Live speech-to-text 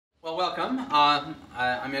Well, welcome. I'm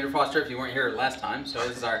Andrew Foster, if you weren't here last time. So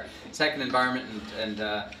this is our second environment and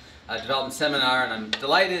development seminar, and I'm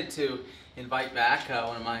delighted to invite back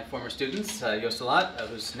one of my former students, Joost de Laat,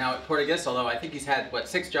 who's now at Porticus, although I think he's had, what,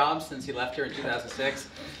 6 jobs since he left here in 2006.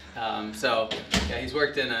 So yeah, he's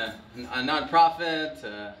worked in a nonprofit,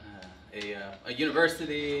 a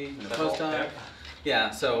university, and a postdoc. Yeah,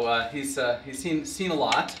 so he's seen a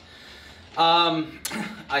lot.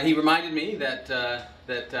 He reminded me that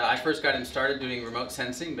I first got him started doing remote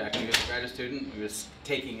sensing back when he was a graduate student. He was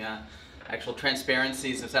taking actual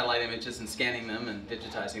transparencies of satellite images and scanning them and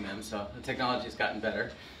digitizing them. So the technology has gotten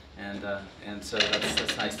better, and so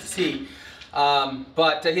that's nice to see.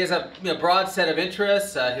 But he has a broad set of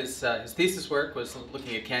interests. His thesis work was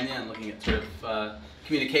looking at Kenya and looking at sort of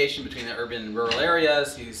communication between the urban and rural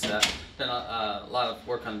areas. He's done a lot of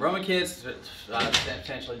work on Roma kids,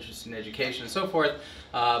 potential interest in education and so forth.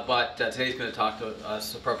 But today he's going to talk to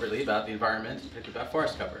us appropriately about the environment, particularly about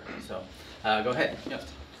forest cover. So go ahead. Yes.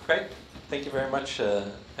 Great. Thank you very much,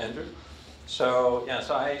 Andrew. So yeah,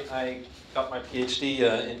 so I got my PhD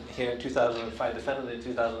here in 2005, defended it in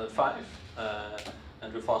 2005.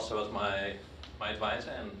 Andrew Foster was my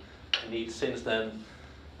advisor, and indeed since then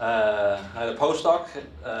I had a postdoc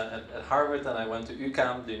at Harvard, and I went to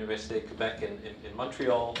UQAM, the University of Quebec in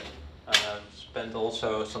Montreal. Spent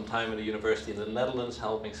also some time in a university in the Netherlands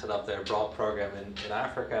helping set up their broad program in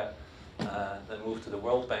Africa. Then moved to the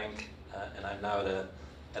World Bank, and I'm now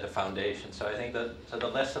at a foundation. So I think that the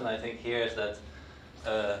lesson I think here is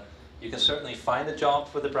that you can certainly find a job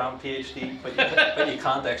with a Brown PhD, but you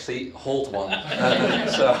can't actually hold one.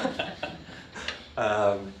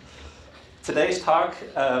 Today's talk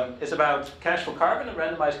is about Cash for Carbon, a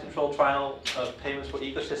randomized controlled trial of payments for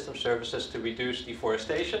ecosystem services to reduce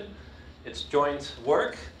deforestation. It's joint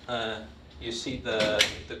work. You see the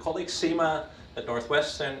colleagues, Seema at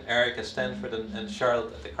Northwestern, Eric at Stanford, and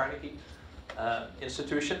Charlotte at the Carnegie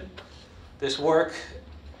Institution. This work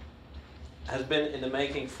has been in the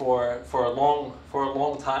making for a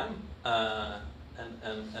long time,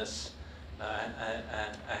 and as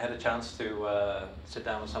I had a chance to sit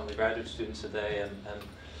down with some of the graduate students today,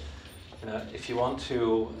 and if you want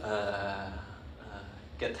to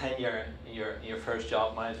get tenure in your first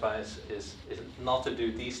job, my advice is not to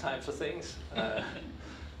do these types of things, and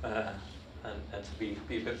to be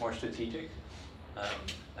a bit more strategic.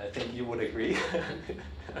 I think you would agree.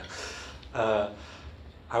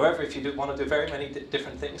 However, if you want to do very many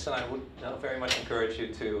different things, then I would very much encourage you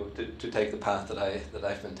to take the path that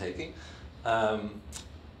I've been taking.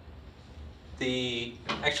 The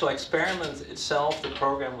actual experiment itself, the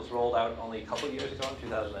program was rolled out only a couple of years ago in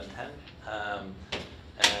 2010,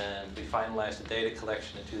 and we finalized the data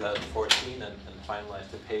collection in 2014 and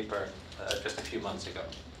finalized the paper just a few months ago.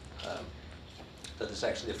 That is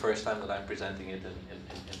actually the first time that I'm presenting it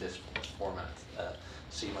in this format.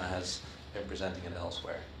 Seema has been presenting it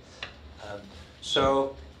elsewhere.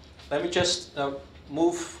 So let me just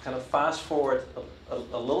move kind of fast forward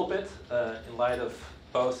a little bit in light of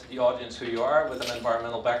both the audience who you are with an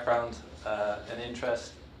environmental background and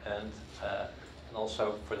interest, and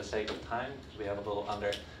also for the sake of time, because we have a little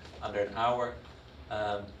under an hour,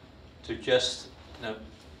 to just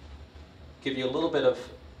give you a little bit of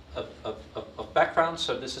background.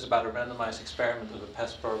 So this is about a randomized experiment of a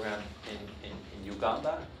pest program in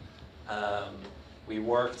Uganda. We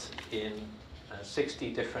worked in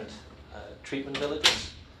 60 different treatment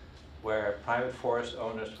villages where private forest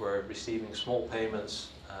owners were receiving small payments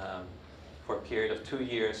for a period of 2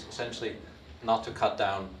 years, essentially not to cut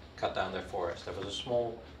down their forest. There was a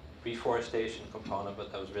small reforestation component,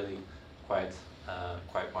 but that was really quite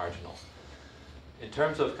marginal. In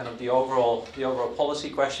terms of kind of the overall policy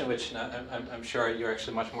question, which I'm sure you're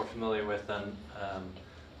actually much more familiar with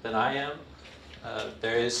than I am,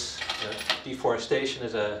 there is deforestation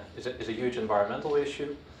is a huge environmental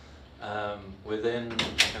issue. Within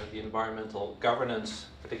kind of the environmental governance,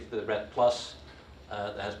 particularly the REDD+,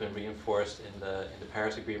 that has been reinforced in the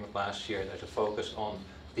Paris Agreement last year, there's a focus on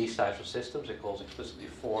these types of systems. It calls explicitly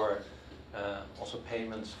for also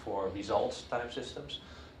payments for results type systems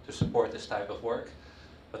to support this type of work.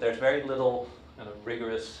 But there's very little kind of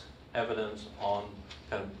rigorous evidence on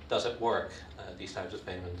kind of does it work, these types of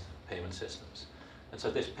payment systems. And so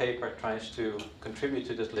this paper tries to contribute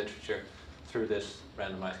to this literature through this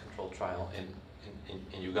randomized controlled trial in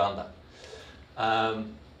Uganda.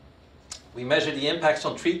 We measure the impacts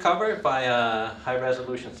on tree cover via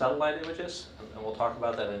high-resolution satellite images, and we'll talk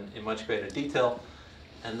about that in much greater detail,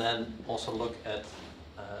 and then also look at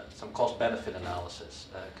some cost-benefit analysis,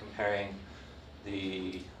 comparing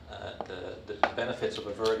the benefits of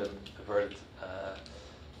averted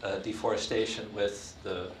deforestation with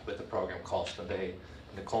the program cost, and they,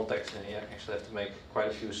 in the context, and you actually have to make quite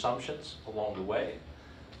a few assumptions along the way,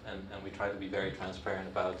 and we try to be very transparent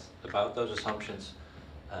about those assumptions,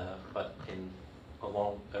 but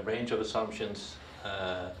along a range of assumptions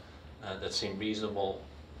that seem reasonable,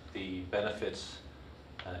 the benefits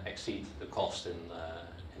exceed the cost in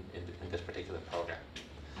this particular program,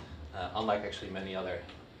 unlike actually many other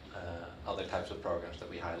types of programs that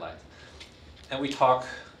we highlight. And we talk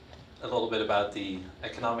a little bit about the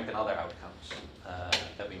economic and other outcomes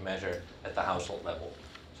that we measure at the household level.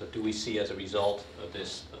 So do we see, as a result of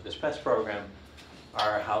this PEST program,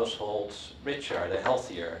 are households richer, are they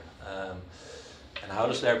healthier? And how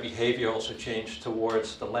does their behavior also change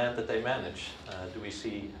towards the land that they manage? Do we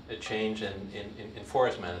see a change in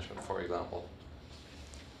forest management, for example?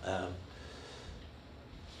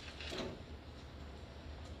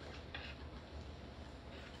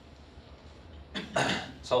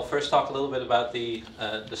 So I'll first talk a little bit about the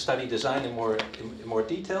study design in more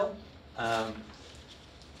detail,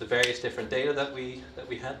 the various different data that we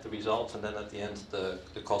had, the results, and then at the end the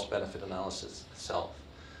cost-benefit analysis itself.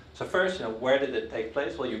 So first, where did it take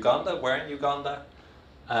place? Well, Uganda. Where in Uganda?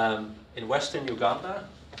 In western Uganda,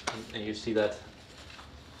 and you see that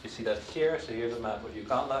here. So here's a map of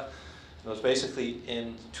Uganda. It was basically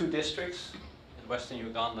in two districts in western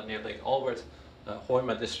Uganda near Lake Albert,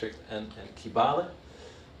 Hoima district and Kibale.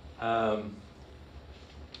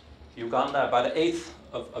 Uganda, about an eighth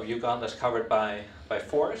of Uganda is covered by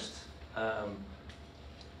forest.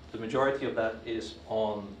 The majority of that is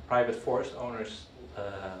on private forest owners'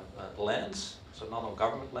 lands, so not on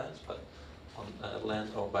government lands, but on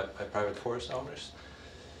lands owned by private forest owners.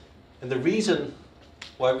 And the reason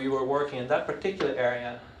why we were working in that particular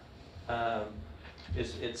area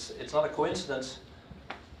is it's not a coincidence.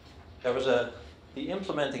 There was the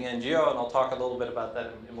implementing NGO, and I'll talk a little bit about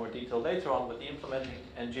that in more detail later on, but the implementing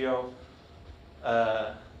NGO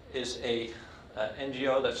is a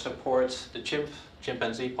NGO that supports the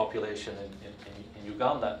chimpanzee population in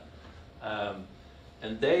Uganda.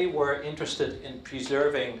 And they were interested in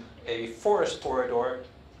preserving a forest corridor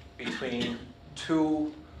between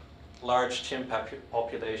two large chimp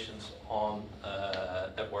populations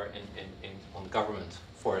that were on government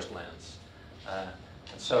forest lands.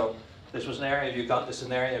 And so this was an area of Uganda. This is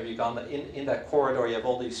an area of Uganda. In that corridor, you have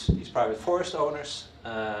all these private forest owners.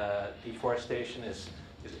 Deforestation is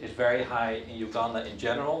very high in Uganda in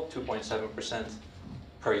general, 2.7%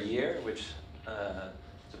 per year, which is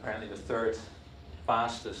apparently the third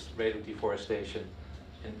fastest rate of deforestation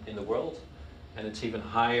in the world. And it's even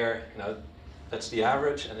higher. That's the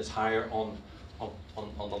average, and it's higher on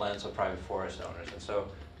the lands of private forest owners. And so,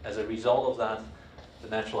 as a result of that, the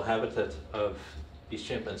natural habitat of these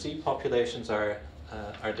chimpanzee populations are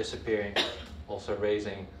disappearing, also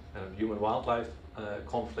raising human-wildlife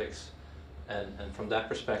conflicts. And from that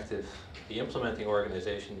perspective, the implementing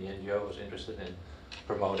organization, the NGO, was interested in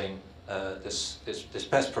promoting this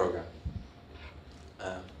PEST program.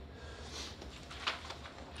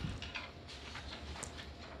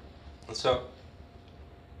 And so,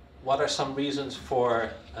 what are some reasons to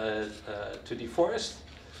deforest?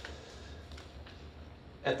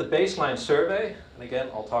 At the baseline survey, and again,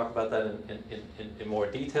 I'll talk about that in more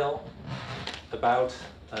detail, about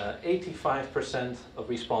 85% of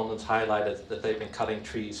respondents highlighted that they've been cutting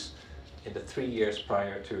trees in the 3 years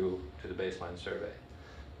prior to the baseline survey.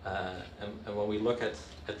 And when we look at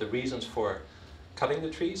the reasons for cutting the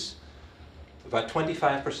trees, about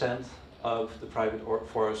 25% of the private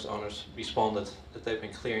forest owners responded that they've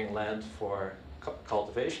been clearing land for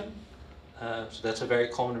cultivation. So that's a very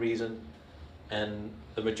common reason. And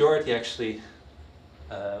the majority actually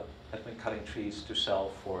have been cutting trees to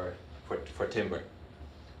sell for timber.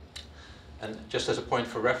 And just as a point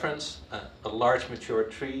for reference, a large mature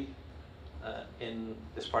tree in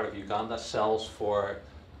this part of Uganda sells for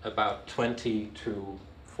about $20 to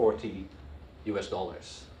 $40 US.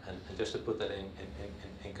 And just to put that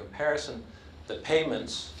in comparison, the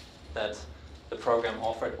payments that the program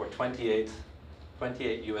offered were $28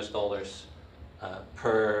 US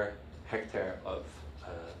per hectare of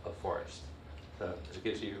forest. So it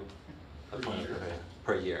gives you a point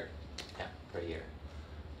per year. Yeah, per year.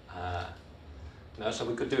 So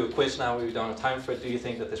we could do a quiz now. We don't have time for it. Do you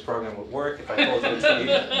think that this program would work if I told you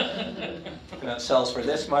it sells for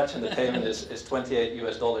this much and the payment is $28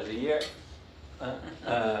 US a year?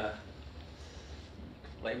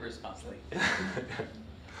 Labor is costly.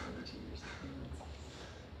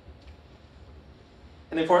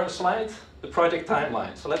 An important slide, the project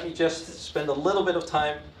timeline. So let me just spend a little bit of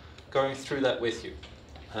time going through that with you.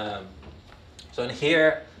 So in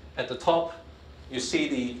here at the top, you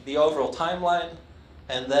see the overall timeline,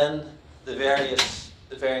 and then the various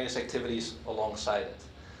activities alongside it.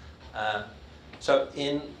 So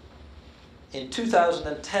in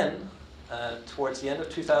 2010, towards the end of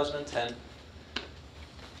 2010,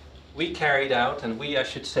 we carried out, and I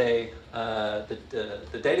should say,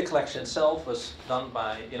 the data collection itself was done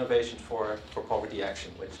by Innovation for Poverty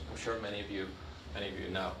Action, which I'm sure many of you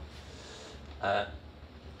know.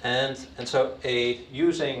 And so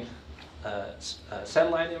using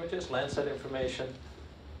satellite images, Landsat information,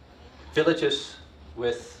 villages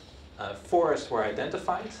with forests were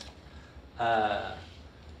identified,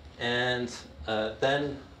 and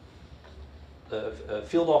then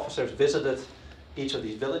field officers visited each of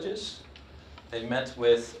these villages. They met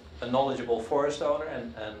with a knowledgeable forest owner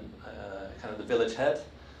and kind of the village head,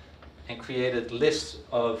 and created lists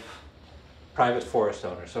of private forest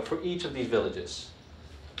owners. So for each of these villages.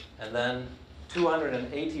 And then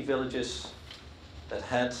 280 villages that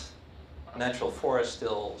had natural forests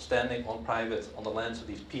still standing on the lands of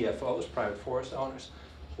these PFOs, private forest owners,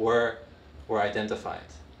 were identified.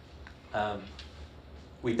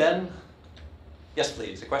 We then, yes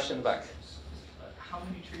please, a question back. How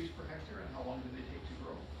many trees per hectare and how long do they take to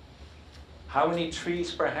grow? How many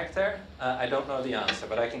trees per hectare? I don't know the answer,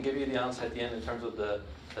 but I can give you the answer at the end in terms of the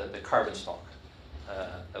carbon stock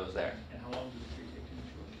that was there. And how long does the tree take to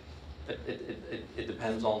mature? It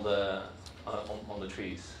depends on the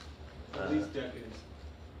trees. At least decades.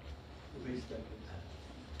 At least decades.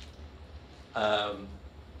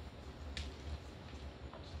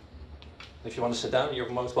 If you want to sit down, you're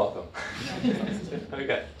most welcome.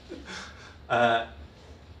 Okay.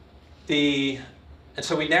 And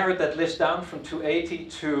so we narrowed that list down from 280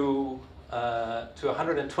 to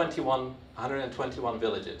 121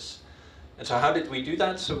 villages. And so how did we do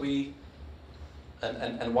that? So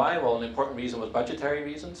and why? Well, an important reason was budgetary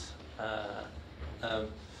reasons.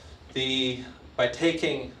 By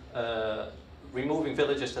removing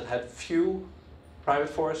villages that had few private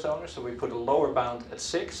forest owners, so we put a lower bound at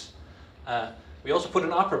 6. We also put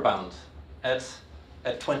an upper bound at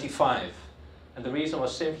 25. And the reason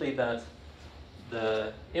was simply that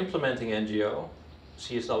the implementing NGO,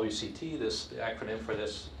 CSWCT, the acronym for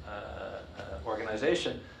this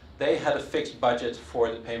organization, they had a fixed budget for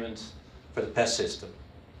the payments for the pest system.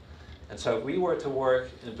 And so we were to work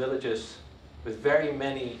in villages with very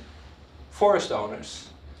many forest owners.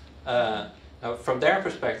 Now from their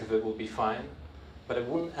perspective it would be fine, but it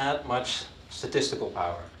wouldn't add much statistical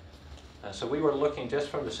power. So we were looking just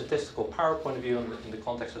from the statistical power point of view in the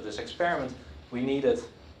context of this experiment. We needed,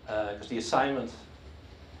 because the assignment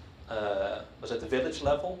was at the village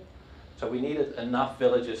level, so we needed enough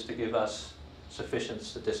villages to give us sufficient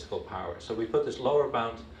statistical power. So we put this lower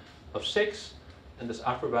bound of 6 and this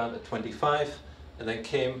upper bound at 25, and then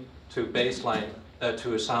came to baseline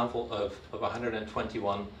to a sample of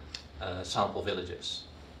 121 sample villages.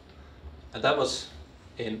 And that was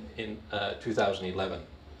in 2011.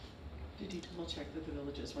 Did you double check that the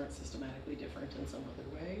villages weren't systematically different in some other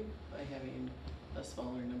way by having a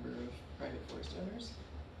smaller number of private forest owners?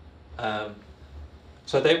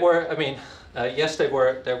 So they were. I mean, yes, they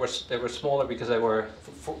were. They were smaller because they were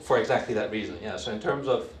for exactly that reason. Yeah. So in terms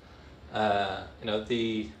of,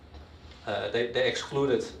 they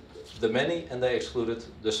excluded the many and they excluded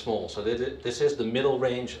the small. So this is the middle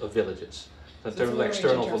range of villages. So in terms of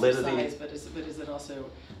external validity. Size, but is it also,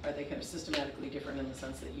 are they kind of systematically different in the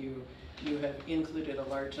sense that you have included a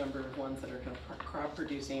large number of ones that are kind of crop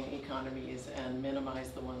producing economies and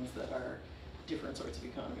minimize the ones that are different sorts of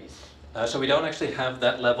economies? So we don't actually have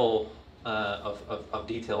that level of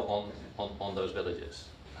detail on those villages.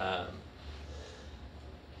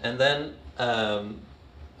 And then a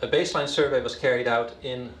baseline survey was carried out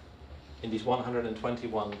in these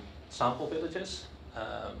 121 sample villages.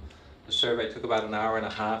 The survey took about an hour and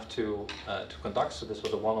a half to conduct, so this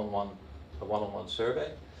was a one-on-one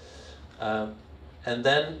survey. And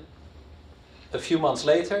then a few months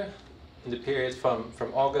later, in the period from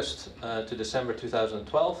August to December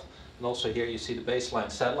 2012, and also here you see the baseline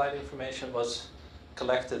satellite information was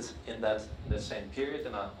collected in the same period,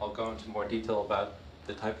 and I'll go into more detail about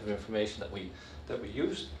the type of information that we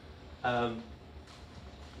used.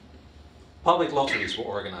 Public lotteries were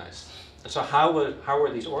organized. And so how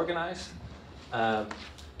were these organized?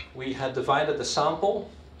 We had divided the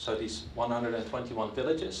sample, so these 121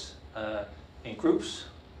 villages, in groups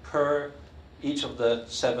per each of the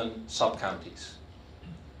 7 sub-counties.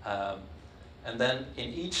 And then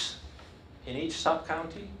in each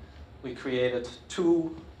sub-county, we created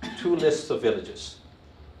two lists of villages,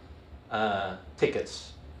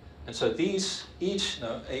 tickets. And so these each,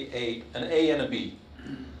 an A and a B.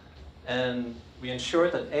 and we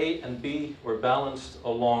ensured that A and B were balanced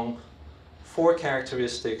along 4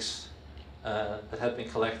 characteristics that had been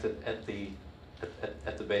collected at the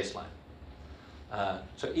baseline.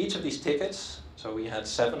 So each of these tickets, so we had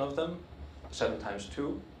 7 of them, 7 times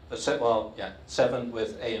 2, 7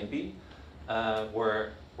 with A and B,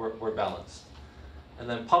 were balanced. And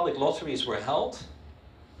then public lotteries were held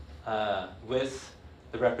with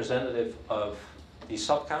the representative of these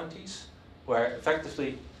sub-counties, where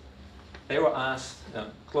effectively they were asked,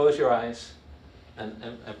 close your eyes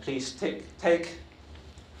and please take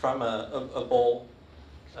from a bowl,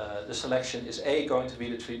 the selection is A going to be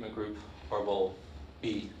the treatment group, or will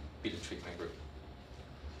B be the treatment group.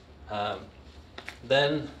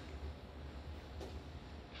 Then,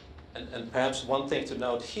 and perhaps one thing to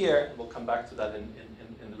note here, and we'll come back to that in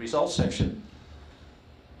the results section,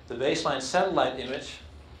 the baseline satellite image,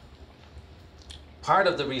 part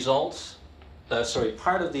of the results,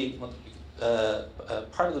 part of the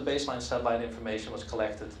baseline satellite information was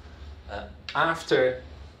collected after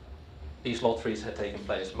these lotteries had taken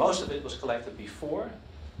place. Most of it was collected before,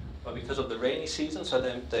 but because of the rainy season, so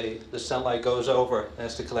then the satellite goes over and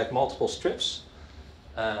has to collect multiple strips.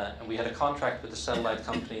 And we had a contract with the satellite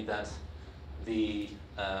company that the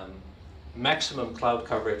maximum cloud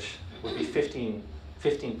coverage would be 15%.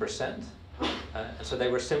 And so they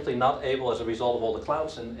were simply not able, as a result of all the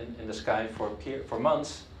clouds in the sky for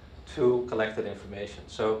months, to collect that information.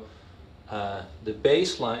 So the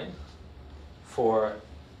baseline for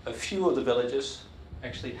a few of the villages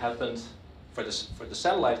actually happened, for the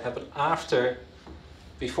satellite, happened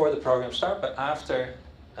before the program started, but after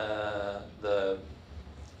the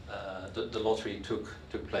lottery took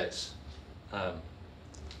place.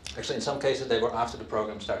 Actually, in some cases, they were after the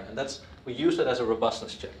program started, and we used it as a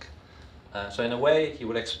robustness check. So in a way, you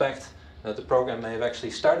would expect that the program may have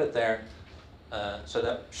actually started there, so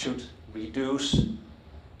that should reduce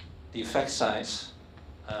the effect size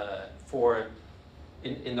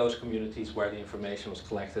in those communities where the information was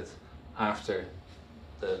collected after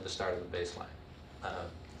the start of the baseline.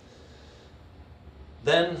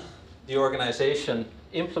 Then the organization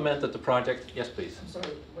implemented the project. Yes, please. I'm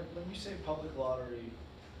sorry, when you say public lottery,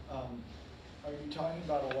 are you talking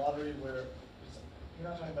about a lottery where, you're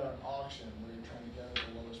not talking about an auction where you're trying to get at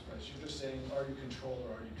the lowest price, you're just saying, are you control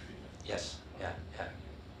or are you treatment? Yes, yeah.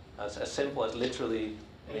 It's as simple as literally,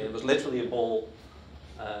 it was literally a bowl,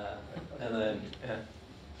 and then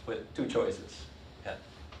with 2 choices. Yeah.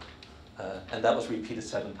 And that was repeated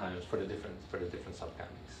 7 times for the different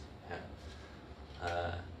sub-counties.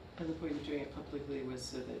 Yeah. And the point of doing it publicly was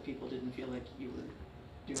so that people didn't feel like you were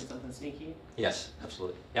doing something sneaky? Yes,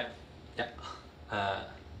 absolutely. Yeah.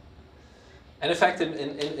 And in fact,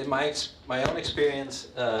 in my own experience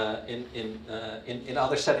in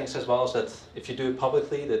other settings as well, is that if you do it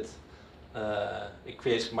publicly, that it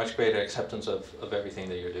creates much greater acceptance of everything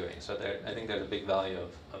that you're doing. So I think there's a big value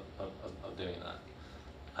of doing that.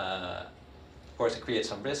 Of course, it creates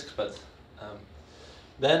some risks, but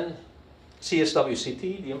then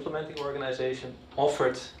CSWCT, the implementing organization,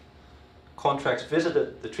 offered contracts,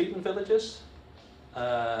 visited the treatment villages,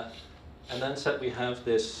 and then said we have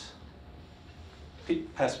this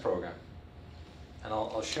PEST program. And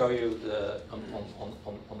I'll show you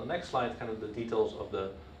on the next slide kind of the details of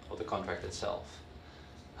the contract itself.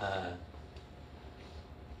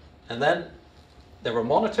 And then there were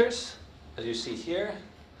monitors, as you see here.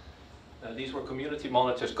 These were community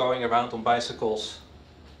monitors going around on bicycles,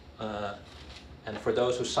 and for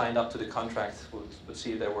those who signed up to the contract would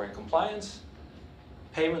see if they were in compliance.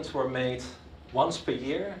 Payments were made once per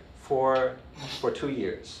year for 2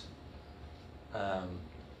 years.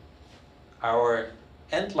 Our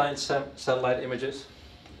end-line satellite images,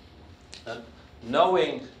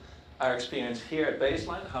 knowing our experience here at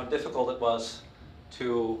baseline, how difficult it was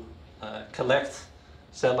to collect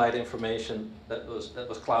satellite information that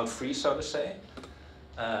was cloud-free, so to say,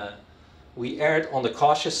 we erred on the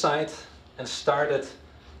cautious side and started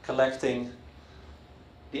collecting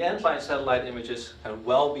the end-line satellite images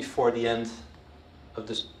well before the end of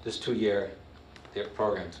this 2-year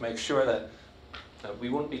program, to make sure that we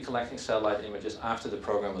wouldn't be collecting satellite images after the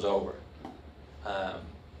program was over.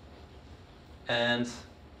 And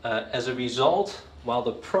as a result, while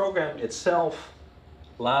the program itself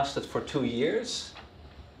lasted for 2 years,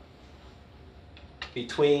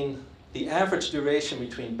 the average duration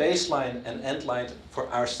between baseline and endline for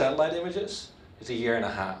our satellite images is 1.5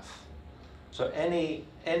 years. So any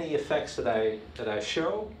effects that I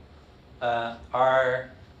show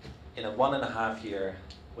are in a 1.5 year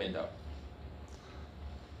window.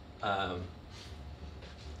 And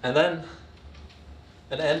then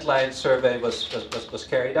an end-line survey was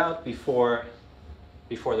carried out before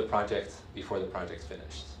the project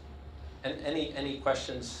finished. And any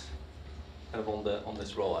questions kind of on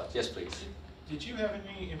this rollout? Yes, please. Did you have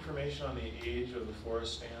any information on the age of the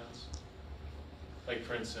forest stands? Like,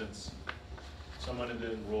 for instance, someone had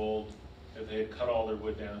been enrolled, if they had cut all their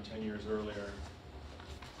wood down 10 years earlier,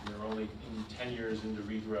 and they're only 10 years into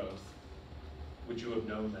regrowth, would you have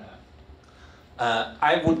known that?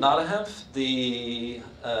 I would not have. The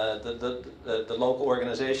local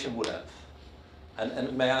organization would have.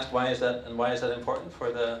 And may I ask why is that? And why is that important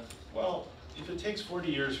for the? Well, if it takes 40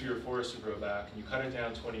 years for your forest to grow back, and you cut it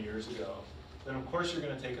down 20 years ago, then of course you're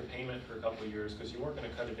going to take a payment for a couple of years because you weren't going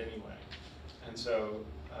to cut it anyway. And so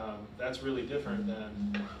that's really different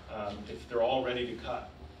than if they're all ready to cut.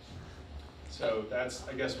 So that's,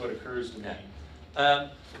 I guess, what occurs to me.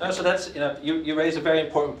 No, so that's, you raise a very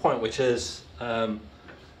important point, which is a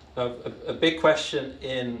big question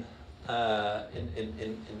in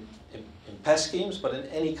pest schemes, but in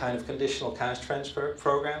any kind of conditional cash transfer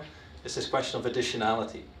program, is this question of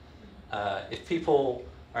additionality. If people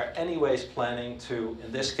are anyways planning to,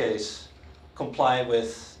 in this case, comply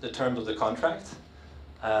with the terms of the contract,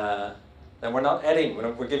 then we're not adding,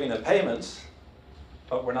 we're giving them payments,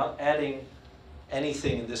 but we're not adding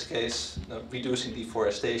anything, in this case, reducing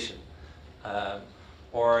deforestation.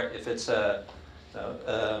 Or if it's a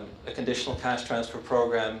conditional cash transfer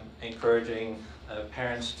program encouraging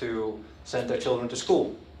parents to send their children to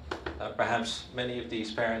school. Perhaps many of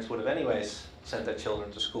these parents would have anyways sent their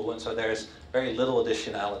children to school, and so there's very little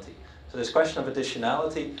additionality. So this question of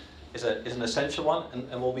additionality is an essential one,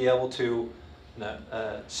 and we'll be able to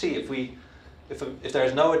see if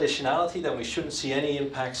there's no additionality, then we shouldn't see any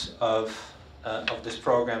impacts of this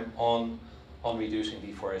program on reducing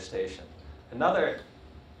deforestation. Another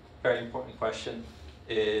very important question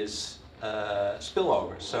is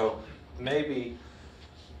spillover. So maybe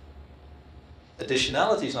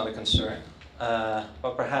additionality is not a concern,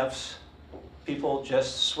 but perhaps people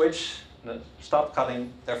just switch, stop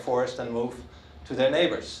cutting their forest and move to their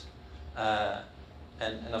neighbors. And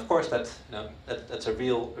of course that's a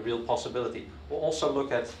real possibility. We'll also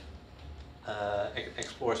look at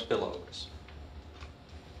explore spillovers.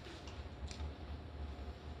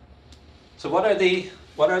 So what are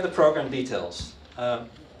the program details?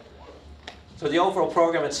 So the overall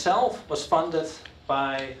program itself was funded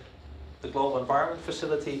by the Global Environment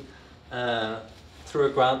Facility through a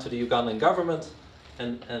grant to the Ugandan government,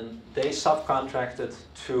 and they subcontracted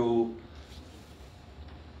to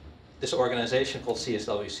this organization called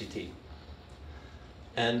CSWCT.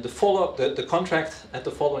 And the contract had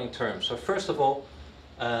the following terms. So first of all,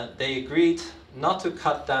 they agreed not to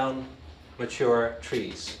cut down mature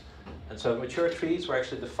trees. And so mature trees were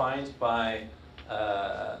actually defined by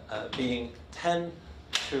being 10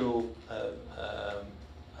 to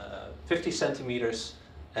 50 centimeters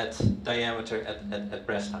at diameter at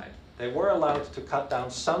breast height. They were allowed to cut down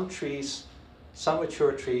some trees, some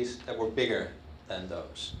mature trees that were bigger than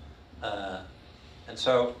those. And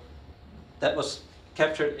so that was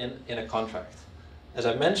captured in a contract. As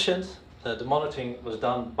I mentioned, the monitoring was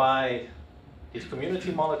done by these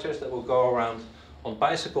community monitors that will go around on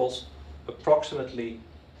bicycles approximately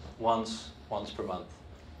once per month.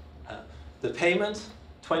 The payment,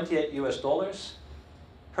 $28 US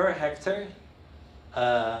per hectare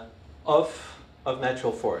of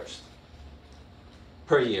natural forest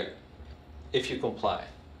per year, if you comply.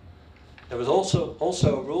 There was also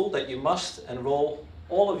a rule that you must enroll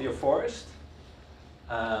all of your forest.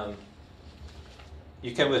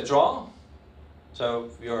 You can withdraw, so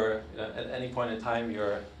you're at any point in time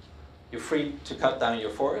you're free to cut down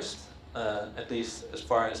your forest, at least as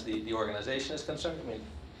far as the organization is concerned. I mean,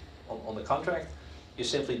 on the contract, you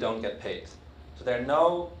simply don't get paid. So there are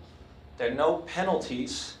no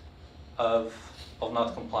penalties of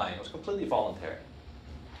not complying. It was completely voluntary.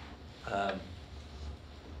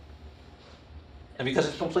 And because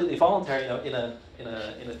it's completely voluntary, in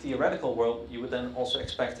a theoretical world, you would then also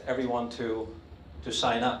expect everyone to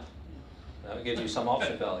sign up. It gives you some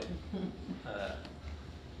option value.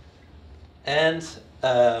 And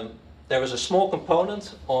there was a small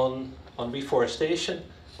component on reforestation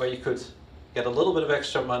where you could get a little bit of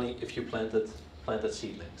extra money if you planted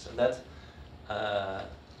seedlings, and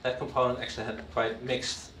that component actually had quite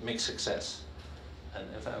mixed success. And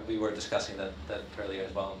in fact, we were discussing that earlier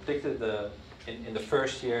as well. Particularly in the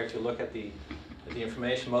first year, if you look at the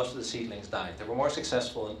information, most of the seedlings died. They were more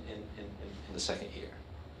successful in the second year.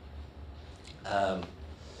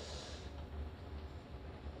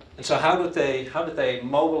 And so how did they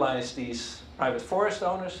mobilize these private forest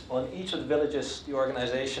owners? Well, in each of the villages, the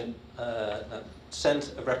organization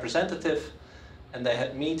sent a representative, and they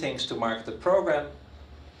had meetings to market the program.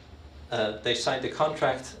 They signed the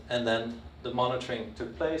contract, and then the monitoring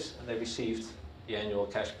took place, and they received the annual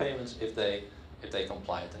cash payments if they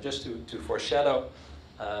complied. And just to foreshadow,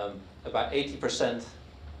 about 80%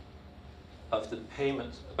 of the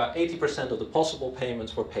payments, about 80% of the possible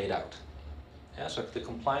payments were paid out. Yeah, so the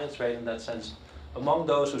compliance rate in that sense, among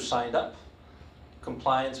those who signed up,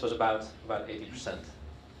 compliance was about 80%.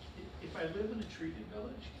 If I live in a treated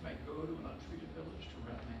village, can I go to an untreated village to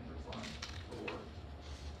rent land or farm for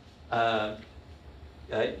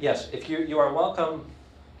work? Yes, if you are welcome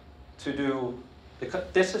to do,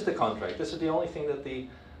 this is the contract. This is the only thing that the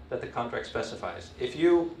contract specifies. If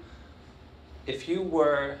you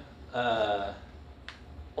were,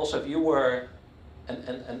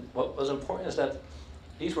 and what was important is that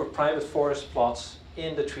these were private forest plots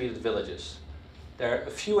in the treated villages. There are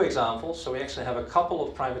a few examples, so we actually have a couple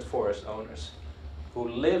of private forest owners who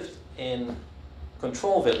lived in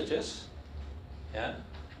control villages, yeah,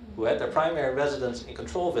 who had their primary residence in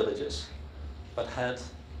control villages, but had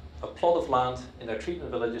a plot of land in their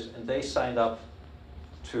treatment villages, and they signed up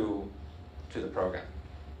to the program.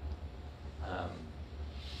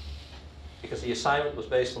 Because the assignment was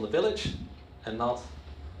based on the village and not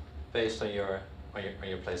based on your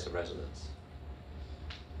place of residence.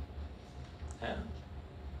 Yeah.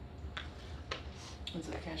 And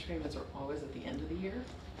so the cash payments are always at the end of the year?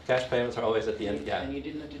 Cash payments are always at the end, yeah. And you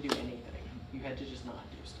didn't have to do anything. You had to just not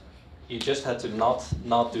do stuff. You just had to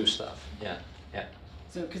not do stuff. Yeah, yeah.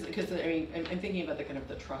 So, because I mean, I'm thinking about the kind of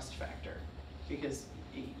the trust factor, because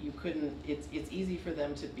you couldn't. It's easy for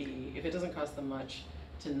them to be, if it doesn't cost them much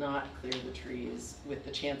to not clear the trees with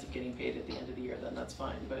the chance of getting paid at the end of the year, then that's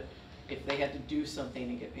fine. But if they had to do something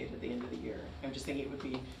to get paid at the end of the year, I'm just thinking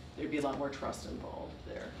there'd be a lot more trust involved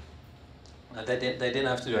there. They didn't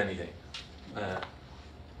have to do anything.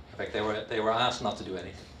 In fact, they were asked not to do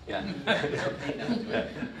anything. Yeah.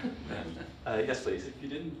 Yes, please. If you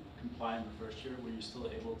didn't comply in the first year, were you still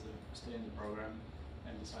able to stay in the program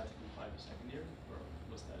and decide to comply the second year, or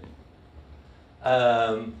was that it?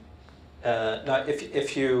 No,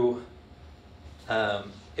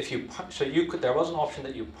 there was an option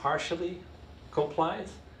that you partially complied,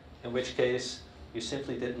 in which case you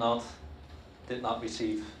simply did not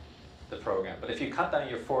receive the program. But if you cut down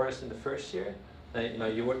your forest in the first year, then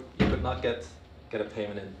you would not get a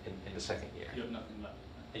payment in the second year. You have nothing left.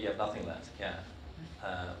 You have nothing left, yeah.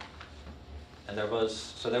 And there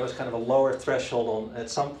was kind of a lower threshold at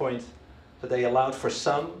some point that they allowed for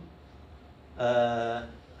some noise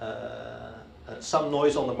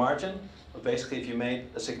on the margin, but basically if you made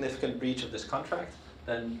a significant breach of this contract,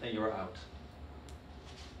 then you were out.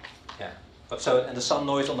 Yeah. And the some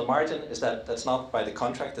noise on the margin is that's not by the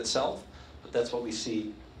contract itself, but that's what we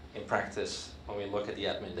see in practice when we look at the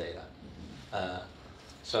admin data.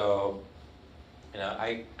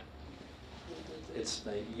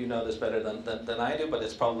 You know this better than I do, but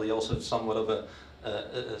it's probably also somewhat of a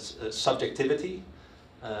subjectivity.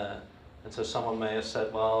 And so someone may have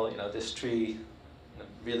said, well, this tree,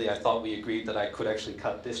 really I thought we agreed that I could actually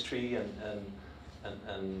cut this tree, and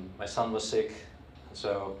my son was sick, and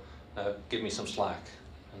so give me some slack.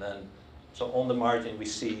 And then, so on the margin we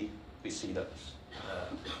see those.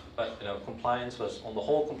 But compliance was, on the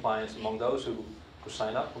whole, compliance among those who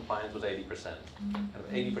signed up, compliance was 80%. And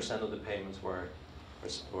 80% of the payments were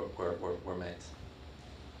made.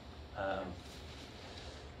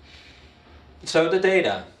 So the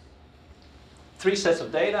data. 3 sets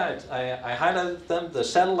of data. I highlighted them: the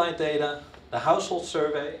satellite data, the household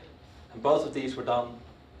survey, and both of these were done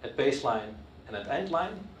at baseline and at end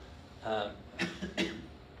line.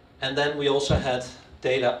 And then we also had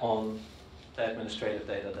data on the administrative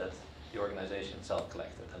data that the organization itself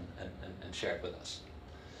collected and shared with us.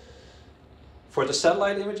 For the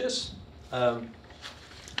satellite images,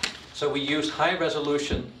 so we used high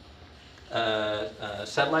resolution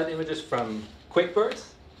satellite images from QuickBird,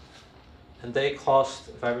 and they cost,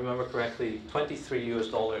 if I remember correctly,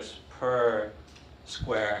 $23 per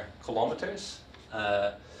square kilometers.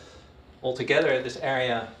 Altogether, this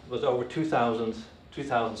area was over 2,000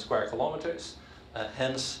 square kilometers.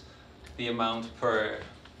 Hence, the amount per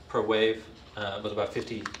wave was about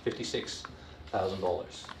 $56,000.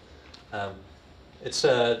 It's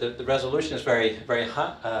the resolution is very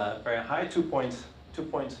high,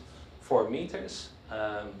 2.4 meters,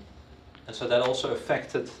 and so that also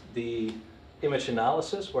affected the image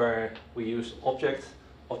analysis, where we use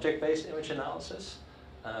object-based image analysis,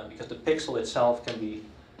 because the pixel itself can be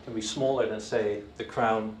smaller than, say, the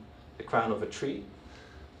crown of a tree.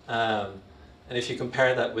 And if you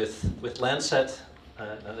compare that with Landsat,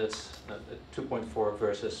 Now that's 2.4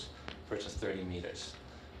 versus 30 meters.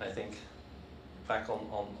 I think back on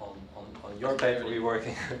your paper we were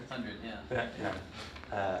working 100,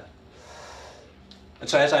 yeah. And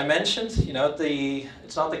so, as I mentioned,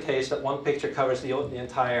 it's not the case that one picture covers the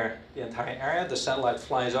entire area. The satellite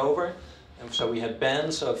flies over, and so we had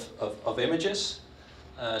bands of images,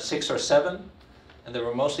 6 or 7, and they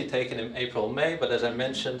were mostly taken in April, May. But as I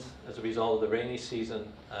mentioned, as a result of the rainy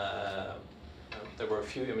season, there were a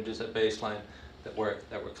few images at baseline that were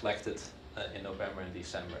collected in November and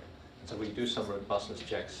December. And so we do some robustness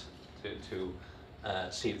checks to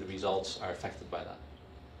see if the results are affected by that.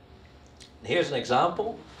 Here's an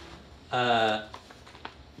example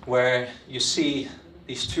where you see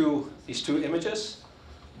these two images.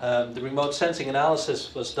 The remote sensing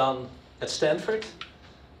analysis was done at Stanford,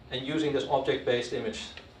 and using this object-based image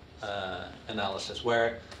analysis,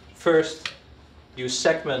 where first you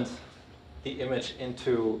segment the image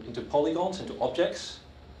into polygons, into objects,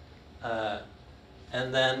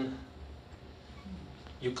 and then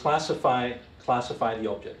you classify the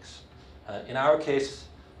objects. In our case,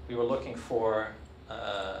 we were looking for,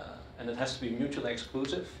 and it has to be mutually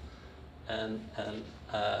exclusive, and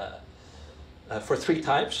for 3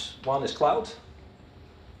 types. One is cloud,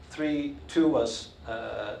 2 was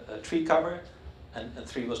tree cover, and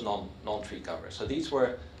 3 was non-tree cover. So these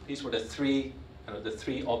were the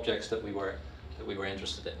three objects that we were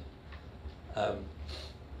interested in.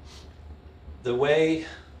 The way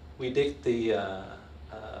we did the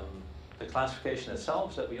classification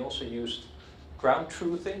itself is that we also used ground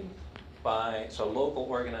truthing so local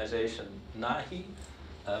organization NAHI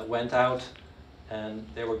went out, and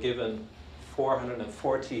they were given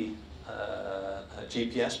 440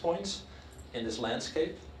 GPS points in this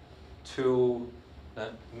landscape to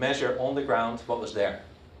measure on the ground what was there.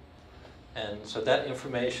 And so that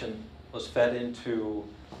information was fed into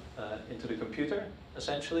the computer,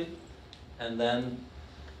 essentially, and then,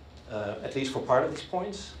 at least for part of these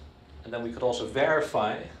points, and then we could also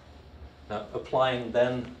verify, applying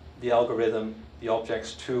then the algorithm, the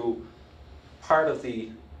objects, to part of the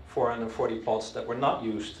 440 plots that were not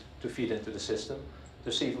used to feed into the system,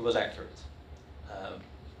 to see if it was accurate.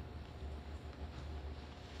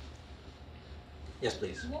 Yes,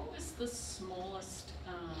 please. What was the smallest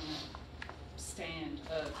stand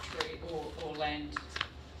of tree or land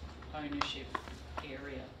ownership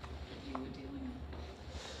area that you were dealing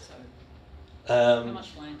with? So, how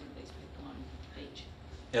much land did these people own each?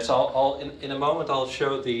 Yes, in a moment I'll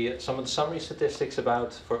show some of the summary statistics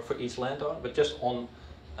for each landowner, but just on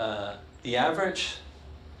the average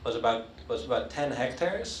was about 10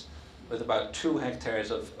 hectares, with about 2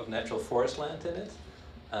 hectares of natural forest land in it.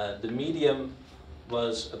 The medium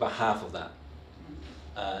was about half of that,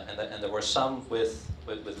 and there were some with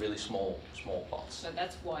really small plots. So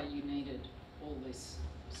that's why you needed all this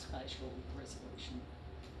spatial resolution,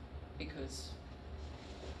 because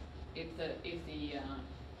if the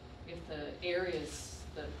areas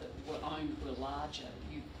that were owned were larger,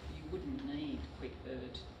 you wouldn't need quick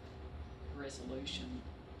bird resolution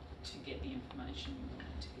to get the information you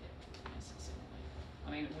wanted to get necessarily.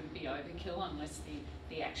 I mean, it wouldn't be overkill unless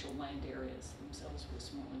the actual land areas themselves were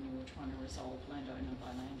small and you were trying to resolve landowner by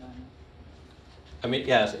landowner. I mean,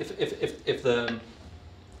 yes, if the,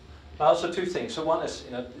 well, so 2 things. So one is,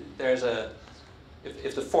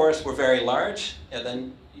 if the forests were very large,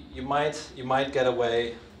 then you might get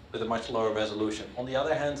away with a much lower resolution. On the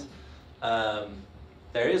other hand,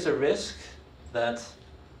 there is a risk that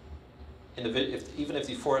even if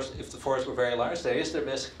the forests were very large, there is the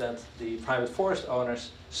risk that the private forest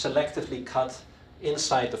owners selectively cut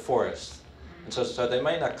inside the forest, and so they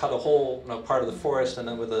may not cut a whole part of the forest, and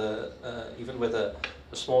then even with a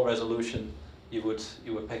small resolution, you would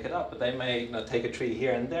pick it up. But they may take a tree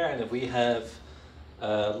here and there, and if we have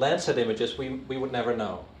Landsat images, we would never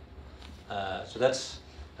know. So that's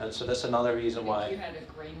another reason why. If you had a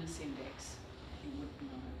greenness index, you wouldn't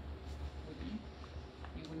know, wouldn't you?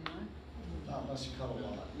 You wouldn't know? Not unless you cut a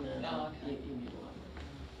lot. Oh, okay. You need a lot.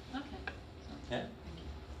 Okay. So, Yeah.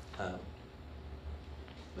 thank you.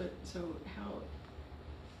 But so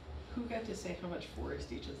who got to say how much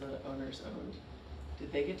forest each of the owners owned?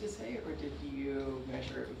 Did they get to say, or did you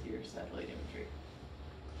measure it with your satellite imagery?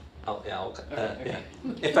 Yeah.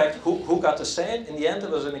 In fact, who got to say it? In the end, it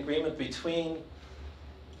was an agreement between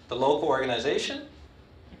the local organization,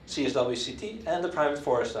 CSWCT, and the private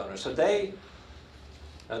forest owner. So they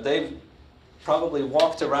probably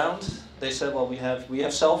walked around. They said, well, we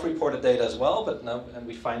have self-reported data as well, but no, and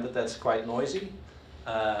we find that that's quite noisy.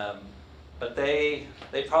 But they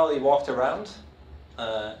probably walked around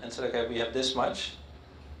and said, okay, we have this much.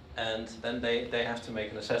 and then they have to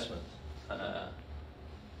make an assessment.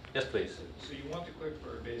 Yes, please. So you want the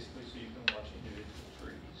QuickBird basically so you can watch individual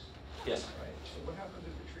trees, Yes. right? So what happens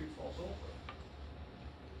if a tree falls over?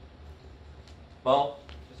 Well,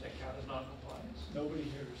 Does that count as non-compliance? Nobody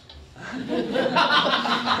hears.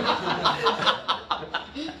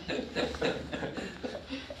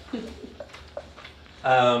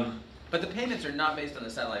 But the payments are not based on the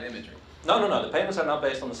satellite imagery. no. The payments are not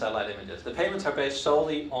based on the satellite images. The payments are based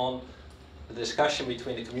solely on the discussion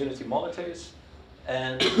between the community monitors.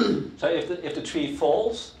 And so if the tree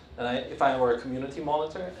falls, and if I were a community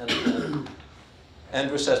monitor, and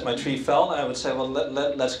Andrew says my tree fell, I would say, well,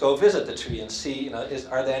 let's go visit the tree and see,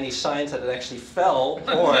 are there any signs that it actually fell,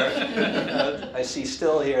 or I see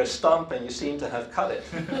still here a stump and you seem to have cut it.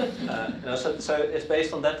 So it's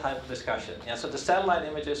based on that type of discussion. Yeah, so the satellite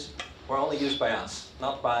images were only used by us,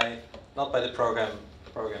 not by the program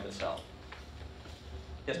itself.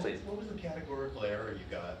 Yes, please. What was the categorical error you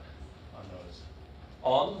got on those?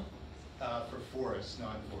 On? For forest,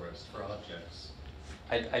 non-forest, for objects.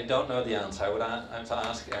 I don't know the answer. I would have to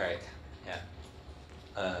ask Eric. Yeah.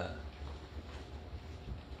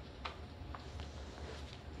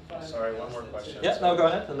 Sorry, one more question. Yeah, no, go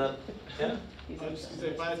ahead, and then, yeah. He's I was just gonna say,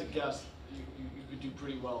 if I had to guess, you could do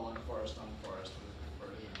pretty well on forest with a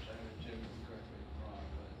bird image. I mean, Jim, you can correct me if I'm wrong,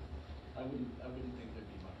 but I wouldn't think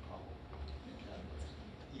there'd be much problem in categories.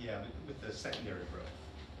 Yeah, with the secondary growth.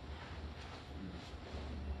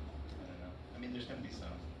 I don't know. I mean, there's going to be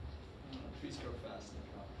some. Trees grow fast and they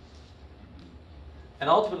drop. And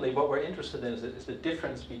ultimately, what we're interested in is the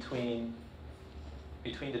difference between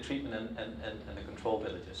the treatment and the control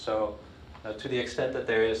villages. So, to the extent that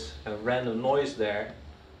there is kind of random noise there,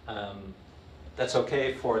 that's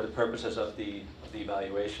okay for the purposes of the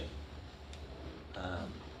evaluation.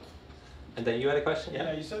 And then you had a question?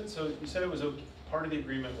 Yeah, you said it was part of the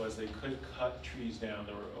agreement was they could cut trees down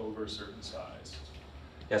that were over a certain size.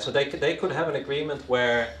 Yeah, so they could have an agreement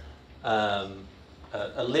where a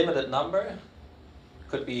limited number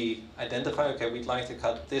could be identified. Okay, we'd like to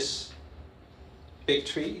cut this big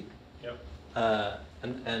tree. Yep.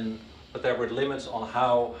 But there were limits on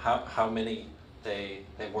how many they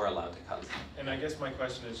were allowed to cut. And I guess my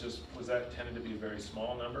question is just, was that tended to be a very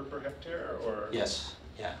small number per hectare, or? Yes.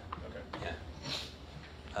 Yeah. Okay.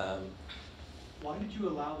 Yeah. Why did you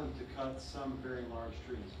allow them to cut some very large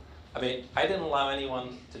trees? I mean, I didn't allow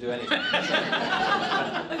anyone to do anything. And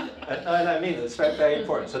I mean, it's very, very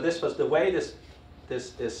important. So this was the way this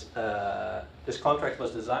contract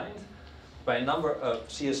was designed by a number of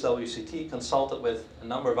CSWCT consulted with a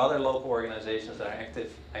number of other local organizations that are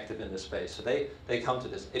active in this space. So they come to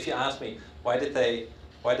this. If you ask me, why did they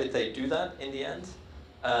do that in the end?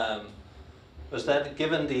 Was that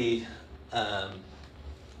given the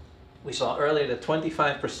we saw earlier that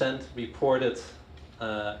 25% reported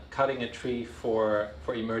cutting a tree for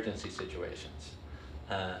emergency situations.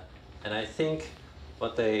 And I think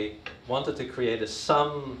what they wanted to create is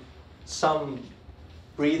some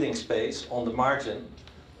breathing space on the margin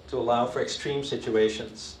to allow for extreme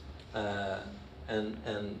situations, and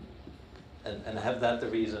have that the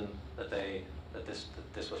reason that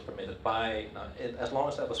this was permitted by, as long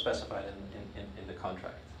as that was specified in the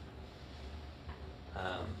contract.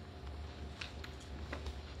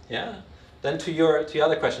 Yeah. Then to your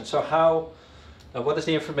other question. So what is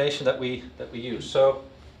the information that we use? So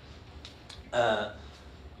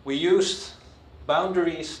we used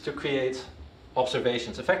boundaries to create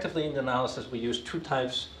observations. Effectively, in the analysis, we use two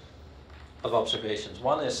types of observations.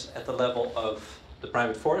 One is at the level of the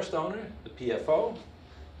private forest owner, the PFO,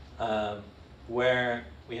 where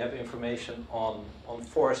we have information on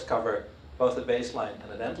forest cover, both the baseline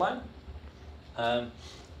and the end line.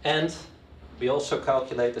 And we also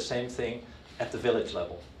calculate the same thing at the village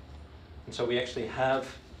level. And so we actually have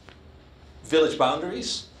village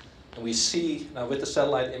boundaries, and we see now with the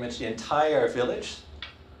satellite image the entire village.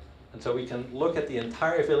 And so we can look at the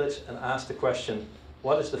entire village and ask the question,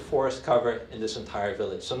 what is the forest cover in this entire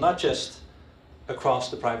village? So not just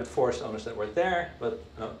across the private forest owners that were there, but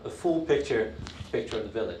a full picture of the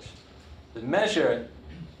village. The measure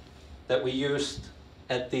that we used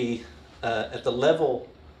at the level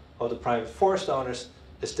of the private forest owners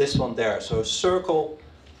is this one there. So a circle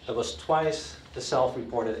that was twice the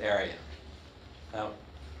self-reported area. Now,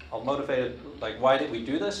 I'll motivate it, like, why did we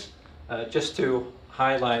do this? Just to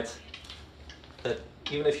highlight that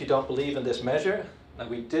even if you don't believe in this measure,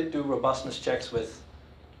 we did do robustness checks with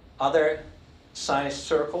other size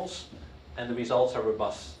circles, and the results are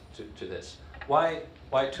robust to this. Why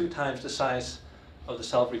 2 times the size of the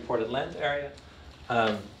self-reported land area?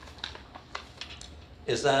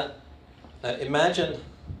 Is that imagine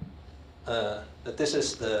that this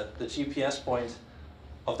is the GPS point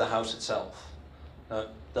of the house itself.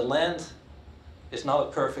 The land is not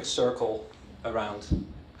a perfect circle around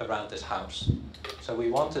this house. So we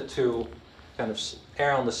wanted to kind of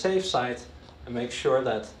err on the safe side and make sure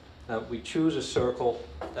that we choose a circle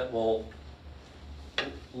that will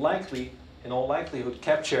likely, in all likelihood,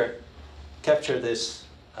 capture this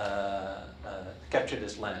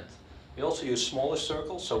land. We also use smaller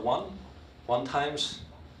circles, so one times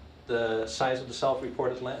the size of the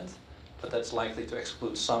self-reported land, but that's likely to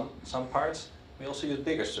exclude some parts. We also use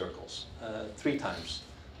bigger circles, 3 times,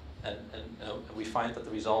 and we find that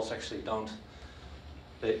the results actually don't.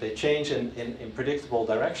 They change in predictable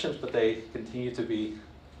directions, but they continue to be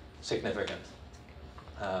significant.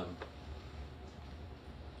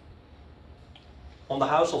 On the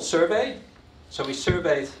household survey, so we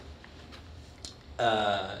surveyed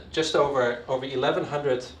just over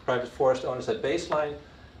 1,100 private forest owners at baseline,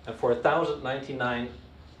 and for 1,099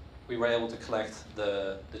 we were able to collect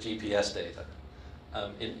the GPS data.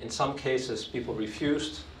 In some cases, people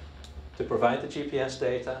refused to provide the GPS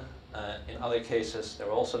data. In other cases, there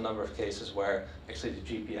were also a number of cases where actually the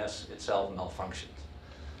GPS itself malfunctioned.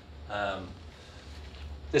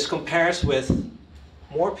 This compares with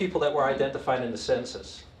more people that were identified in the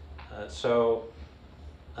census.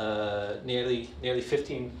 Nearly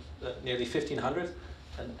 1,500,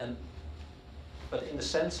 but in the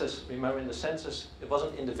census, remember in the census, it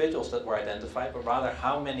wasn't individuals that were identified, but rather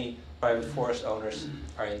how many private forest owners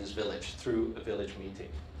are in this village through a village meeting.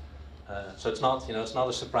 So it's not, it's not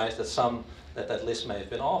a surprise that that list may have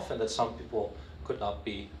been off and that some people could not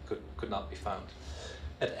be found.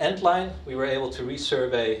 At endline, we were able to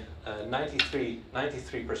resurvey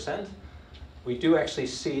 93%. We do actually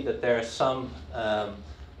see that there are some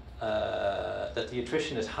that the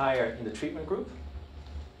attrition is higher in the treatment group,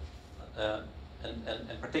 and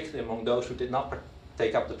particularly among those who did not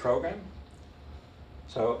take up the program.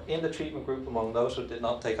 So in the treatment group, among those who did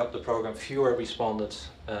not take up the program, fewer respondents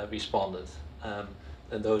responded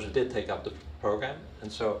than those who did take up the program.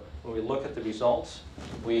 And so when we look at the results,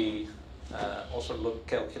 we also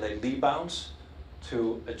calculate Lee bounds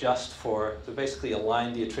to adjust to basically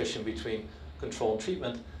align the attrition between control and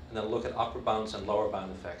treatment, and then look at upper bounds and lower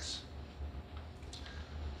bound effects.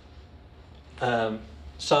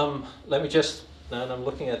 Let me just, now I'm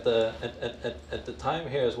looking at the time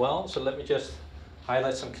here as well, so let me just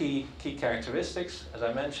highlight some key characteristics. As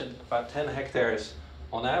I mentioned, about 10 hectares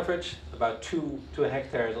on average, about 2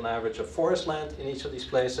 hectares on average of forest land in each of these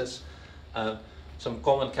places. Some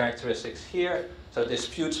common characteristics here. So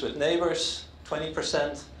disputes with neighbors,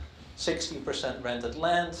 20%, 16% rented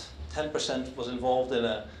land, 10% was involved in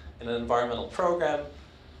an environmental program.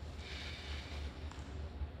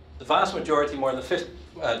 The majority more than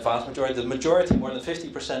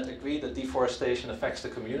 50% agree that deforestation affects the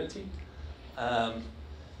community.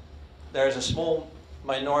 There is a small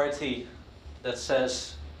minority that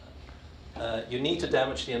says you need to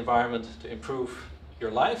damage the environment to improve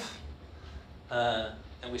your life.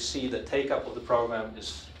 And we see that take-up of the program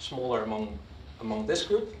is smaller among this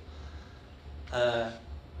group. So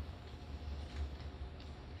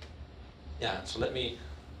let me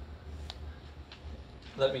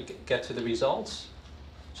get to the results.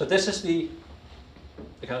 So this is the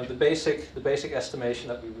basic estimation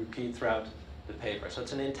that we repeat throughout the paper. So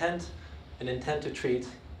it's an intent to treat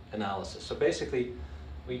analysis. So basically,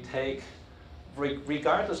 we take,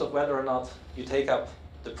 regardless of whether or not you take up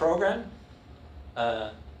the program,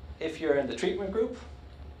 if you're in the treatment group,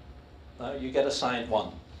 you get assigned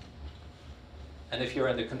 1. And if you're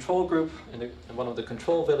in the control group, in one of the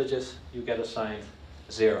control villages, you get assigned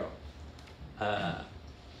 0.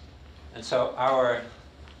 And so our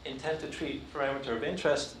intent to treat parameter of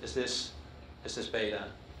interest is this beta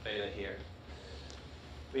here.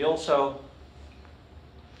 We also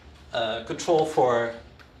control for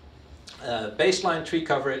baseline tree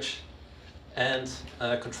coverage and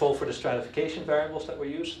control for the stratification variables that were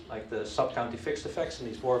used, like the sub-county fixed effects and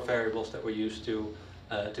these dwarf variables that were used to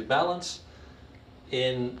balance.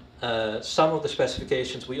 In some of the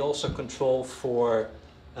specifications, we also control for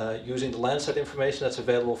using the Landsat information that's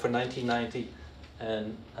available for 1990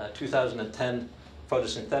 and 2010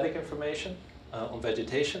 photosynthetic information on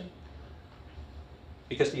vegetation.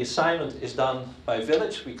 Because the assignment is done by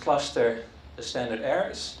village, we cluster the standard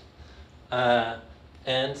errors.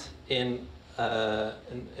 And in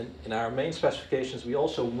our main specifications, we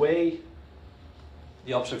also weigh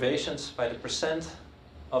the observations by the %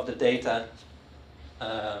 of the data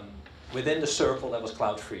within the circle that was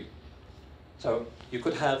cloud-free. So you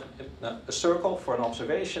could have a circle for an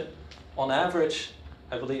observation. On average,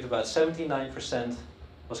 I believe about 79%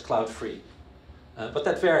 was cloud-free. But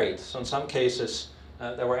that varied. So in some cases,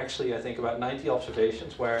 there were actually, I think, about 90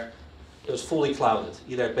 observations where it was fully clouded,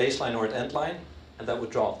 either at baseline or at endline, and that would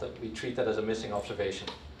drop. That we treat that as a missing observation.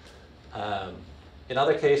 In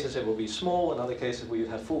other cases, it will be small. In other cases, we would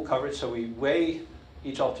have full coverage. So we weigh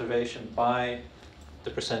each observation by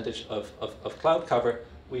the percentage of cloud cover.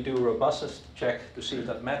 We do a robustness check to see if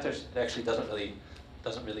that matters. It actually doesn't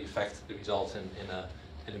really affect the results in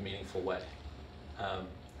a meaningful way.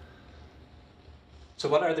 So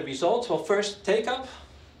what are the results? Well, first, take-up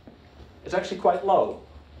is actually quite low,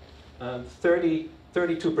 32%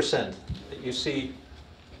 that you see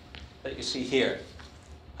here.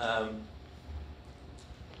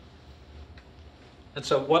 And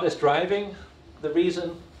so what is driving the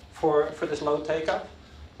reason for this low take-up?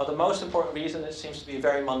 Well, the most important reason, it seems to be a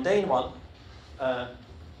very mundane one,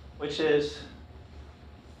 which is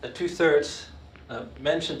that 2/3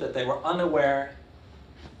 mentioned that they were unaware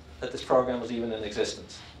that this program was even in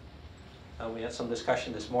existence. We had some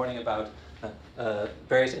discussion this morning about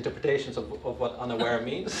various interpretations of what unaware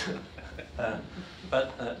means.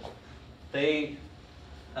 But they...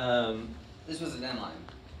 This was an deadline.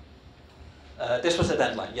 This was a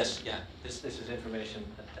deadline, yes, yeah. This is information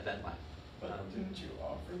at deadline. But didn't you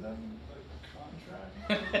offer them a contract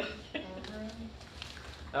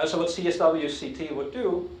program? So what CSWCT would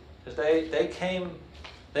do is they came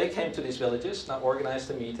to these villages, now organized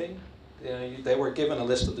a meeting. They were given a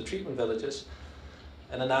list of the treatment villages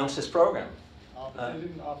and announced this program. But they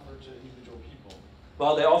didn't offer to individual people.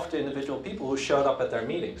 Well, they offered to individual people who showed up at their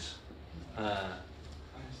meetings.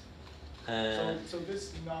 So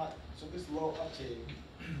this low uptake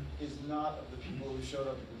is not of the people who showed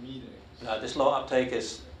up at the meetings. This low uptake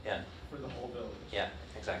is, yeah. For the whole village. Yeah,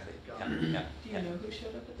 exactly. Got Yeah, it. yeah, Do you know who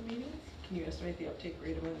showed up at the meetings? Can you estimate the uptake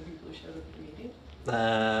rate among the people who showed up at the meeting?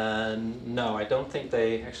 No, I don't think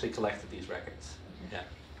they actually collected these records. Yeah.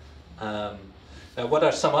 What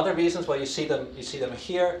are some other reasons? Well, you see them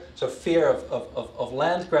here. So fear of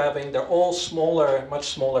land grabbing. They're all smaller, much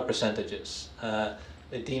smaller percentages.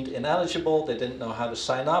 They deemed ineligible. They didn't know how to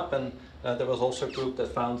sign up, and there was also a group that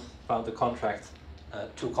found the contract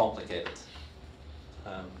too complicated.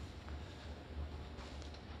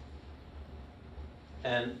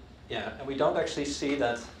 And we don't actually see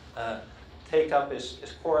that take-up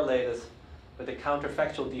is correlated with the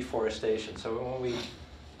counterfactual deforestation. So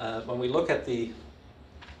when we look at the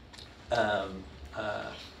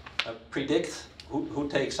predict who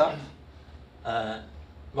takes up,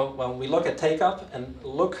 when we look at take-up and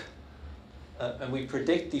and we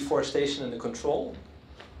predict deforestation in the control,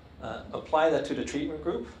 apply that to the treatment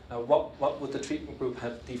group. What would the treatment group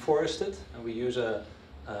have deforested? And we use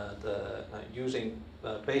using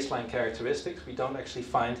baseline characteristics. We don't actually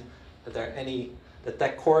find that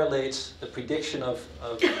that correlates the prediction of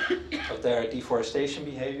their deforestation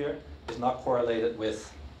behavior is not correlated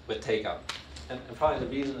with take-up. And probably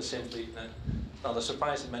the reason is simply not a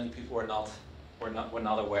surprise that many people were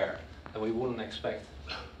not aware, and we wouldn't expect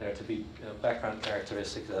there to be background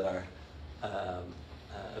characteristics that are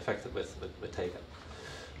affected with take-up.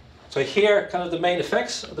 So here, kind of the main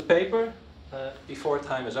effects of the paper before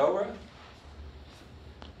time is over.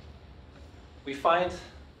 We find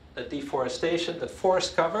that deforestation, that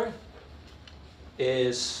forest cover,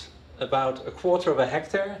 is about 1/4 of a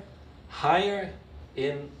hectare higher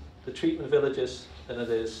in the treatment villages than it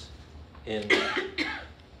is in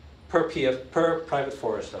per private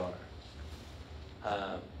forest owner.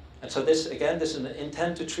 And so this is an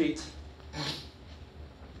intent to treat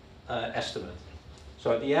estimate.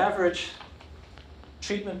 So the average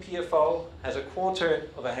treatment PFO has 1/4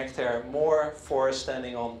 of a hectare more forest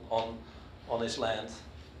standing on his land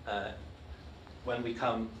when we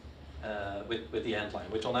come with the end line,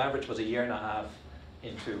 which on average was 1.5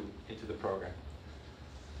 years into the program.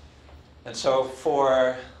 And so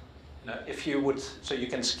if you would, so you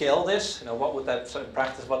can scale this, what would that, so in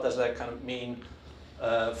practice, what does that kind of mean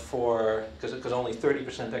because only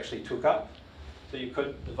 30% actually took up. So you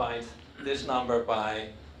could divide this number by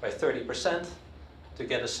 30% to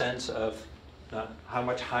get a sense of how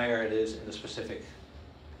much higher it is in the specific,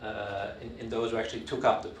 in those who actually took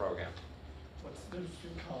up the program. What's the difference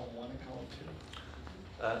between column 1 and column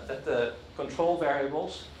 2? That the control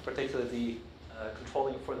variables, particularly the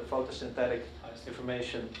controlling for the photosynthetic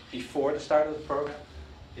information before the start of the program,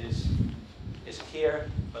 is here,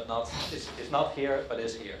 but is not here, but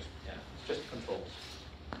is here. Yeah, it's just controls.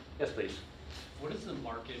 Yes, please. What is the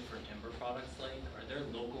market for timber products like? Are there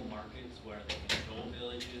local markets where the control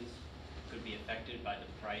villages could be affected by the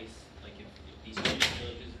price? Like if these treated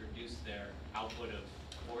villages reduce their output of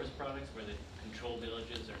forest products, where the control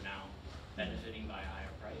villages are now benefiting by a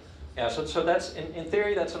higher price? Yeah, so that's, in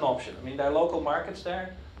theory, that's an option. I mean, there are local markets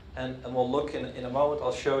there, and we'll look in a moment,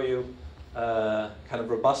 I'll show you kind of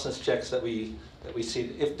robustness checks that we see.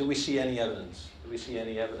 Do we see any evidence? Do we see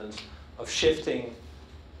any evidence of shifting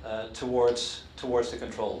towards the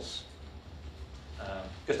controls?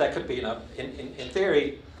 Because that could be, you know, in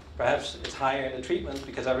theory, perhaps it's higher in the treatment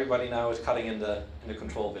because everybody now is cutting in the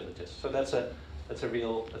control villages. So that's a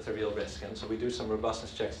real risk. And so we do some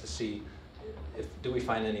robustness checks to see do we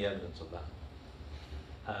find any evidence of that.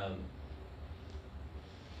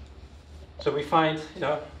 So we find, you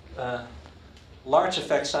know, large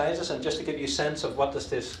effect sizes, and just to give you a sense of what does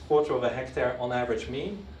this 1/4 of a hectare on average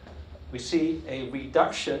mean, we see a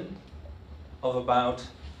reduction of about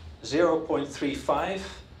 0.35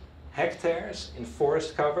 hectares in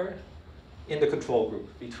forest cover in the control group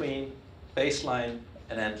between baseline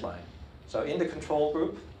and end line. So in the control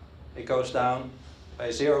group, it goes down by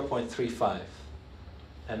 0.35.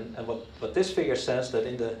 And what this figure says that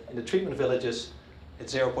in the treatment villages,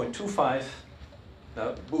 it's 0.25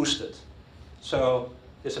 boosted. So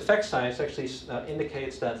this effect size actually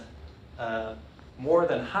indicates that more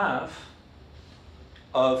than half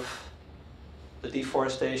of the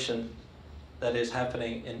deforestation that is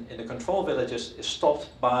happening in the control villages is stopped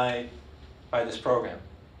by this program.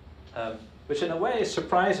 Which in a way is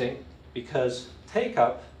surprising because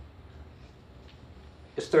take-up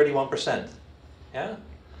is 31%. Yeah?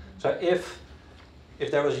 So if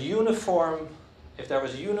there was uniform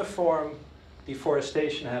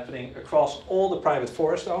deforestation happening across all the private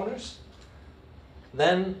forest owners,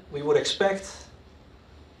 then we would expect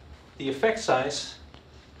the effect size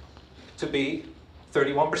to be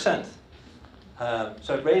 31%.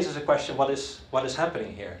 So it raises a question: what is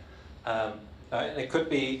happening here? And it could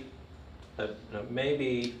be that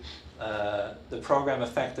maybe the program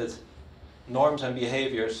affected norms and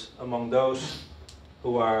behaviors among those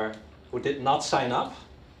who did not sign up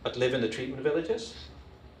but live in the treatment villages.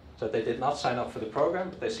 So they did not sign up for the program,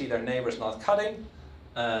 but they see their neighbors not cutting.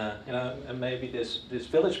 You know, and maybe this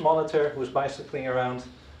village monitor who's bicycling around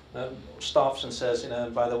stops and says, you know,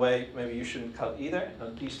 by the way, maybe you shouldn't cut either.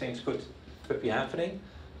 These things could be happening.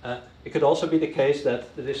 It could also be the case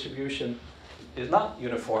that the distribution is not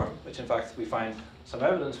uniform, which in fact we find some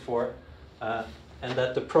evidence for, and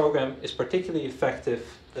that the program is particularly effective.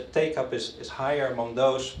 The take-up is higher among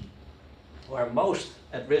those who are most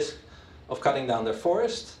at risk of cutting down their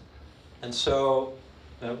forest, and so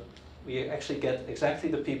we actually get exactly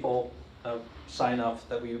the people sign up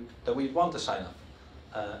that we want to sign up,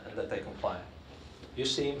 and that they comply. You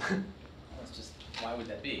seem. That's just, why would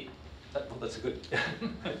that be? Well, that's a good.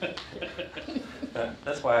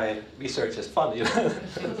 That's why research is fun, you know.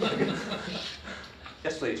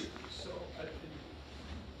 Yes, please. So,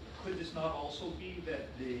 could this not also be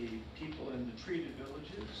that the people in the treated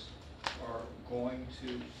villages are going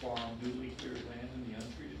to farm newly cleared land in the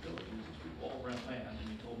untreated villages? These people all rent land, and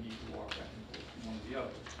you told me you could walk back and forth from one to the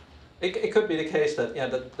other. It could be the case that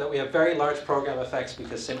that we have very large program effects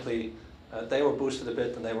because simply they were boosted a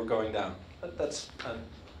bit and they were going down. That's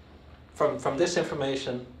from this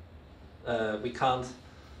information we can't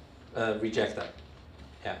reject that.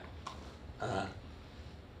 Yeah.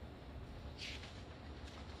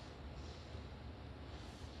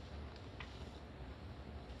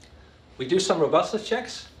 We do some robustness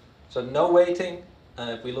checks, so no weighting.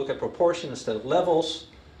 If we look at proportion instead of levels,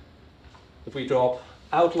 if we drop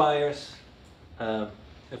outliers,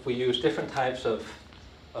 if we use different types of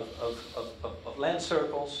land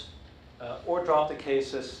circles, or drop the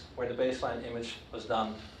cases where the baseline image was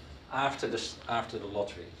done after the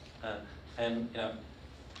lottery, and you know,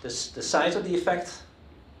 the size of the effect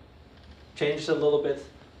changes a little bit,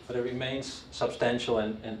 but it remains substantial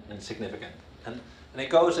and significant, and it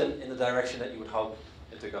goes in the direction that you would hope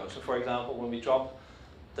it to go. So, for example, when we drop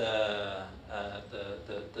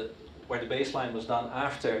where the baseline was done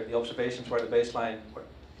after the observations, where the baseline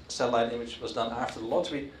satellite image was done after the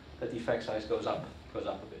lottery, that the effect size goes up a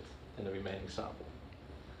bit in the remaining sample.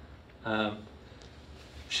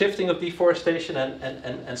 Shifting of deforestation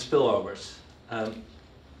and spillovers.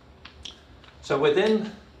 So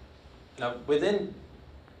within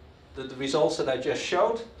the results that I just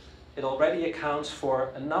showed, it already accounts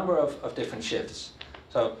for a number of different shifts.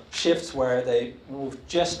 So shifts where they move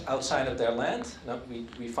just outside of their land.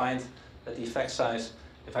 We find that the effect size,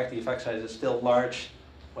 in fact the effect size is still large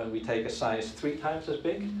when we take a size 3 times as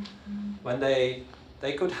big. When they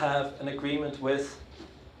could have an agreement with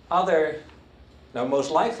other,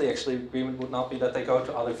 most likely actually agreement would not be that they go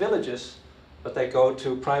to other villages, but they go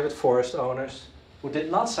to private forest owners who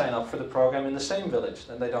did not sign up for the program in the same village,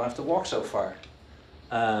 then they don't have to walk so far.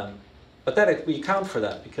 but that we account for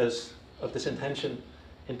that because of this intention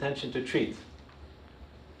to treat.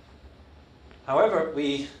 However,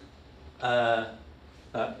 it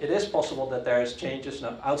is possible that there is changes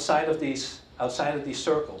now outside of these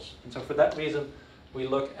circles, and so for that reason, we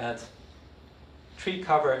look at tree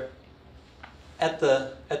cover at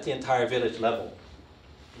the entire village level.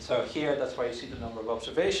 And so here, that's why you see the number of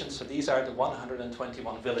observations. So these are the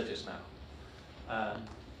 121 villages now.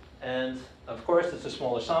 And of course, it's a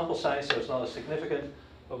smaller sample size, so it's not as significant.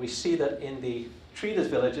 But we see that in the treated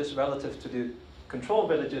villages, relative to the control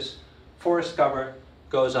villages, forest cover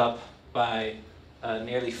goes up by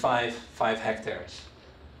nearly 5 hectares.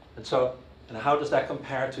 And so, and how does that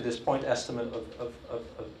compare to this point estimate of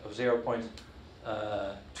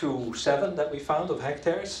 0.27 that we found of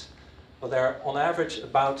hectares? Well, there are on average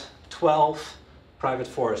about 12 private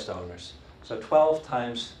forest owners. So 12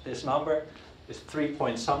 times this number is 3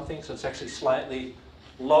 point something, so it's actually slightly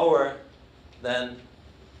lower than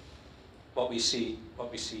what we see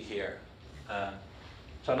here.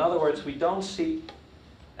 So in other words, we don't see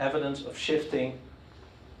evidence of shifting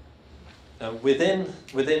within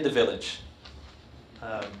the village.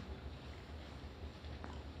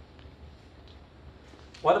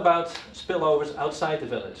 What about spillovers outside the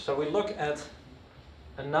village? So we look at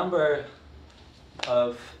a number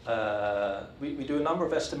of, we do a number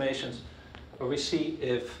of estimations where we see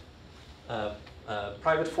if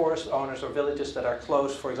private forest owners or villages that are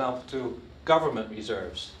close, for example, to government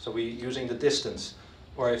reserves, so we using the distance,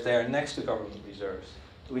 or if they are next to government reserves,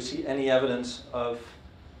 do we see any evidence of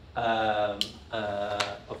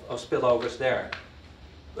spillovers there?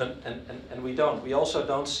 And we don't. We also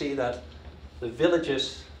don't see that the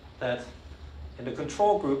villages that in the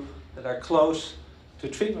control group that are close to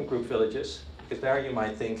treatment group villages, because there you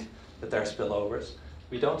might think that there are spillovers,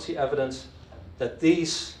 we don't see evidence that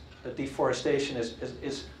that deforestation is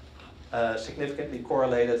significantly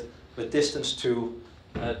correlated with distance to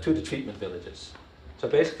the treatment villages. So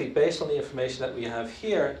basically, based on the information that we have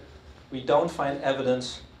here, we don't find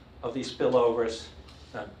evidence of these spillovers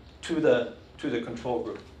to the control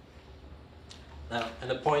group. Now,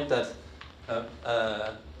 and the point that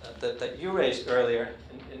that you raised earlier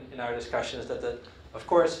in our discussion is that, of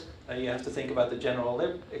course, you have to think about the general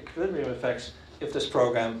equilibrium effects if this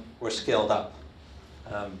program were scaled up,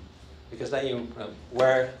 because then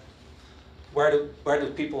where do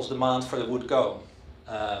people's demand for the wood go?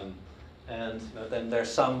 And then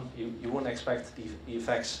there's some you wouldn't expect the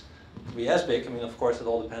effects to be as big. I mean, of course, it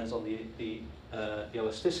all depends on the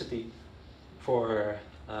elasticity for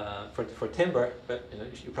timber, but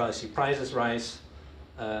you probably see prices rise,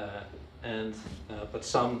 but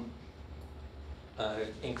some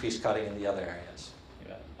increased cutting in the other areas. You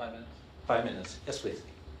got 5 minutes. 5 minutes, yes, please.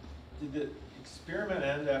 Did the experiment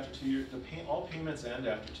end after 2 years? All payments end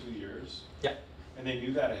after 2 years? Yeah. And they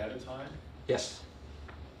knew that ahead of time? Yes.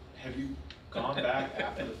 Have you gone back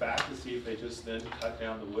after the fact to see if they just then cut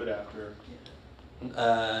down the wood after?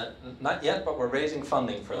 Not yet, but we're raising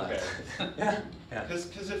funding for that. Okay. Yeah.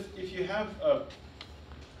 Because if you have a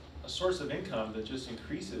source of income that just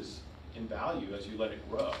increases in value as you let it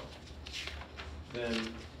grow,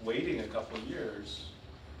 then waiting a couple of years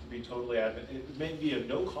to be totally it may be of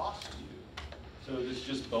no cost to you. So it's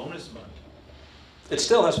just bonus money. It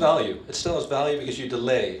still has value. It still has value because you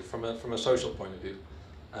delay from a social point of view.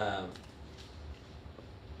 The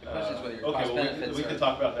question is whether your okay, cost well, benefits we can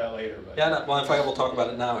talk about that later. But. Yeah, no, well, in fact, we'll talk about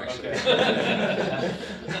it now, actually.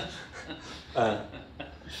 Okay.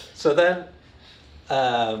 So then,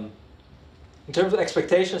 in terms of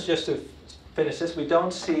expectations, just to finish this, we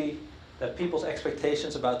don't see that people's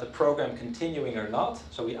expectations about the program continuing or not.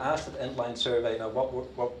 So we asked at Endline survey,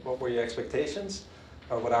 what were your expectations?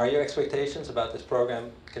 Or what are your expectations about this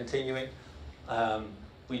program continuing?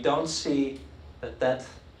 We don't see that,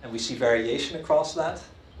 and we see variation across that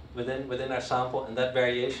within our sample, and that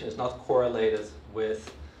variation is not correlated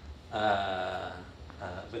with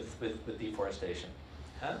deforestation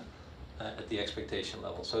at the expectation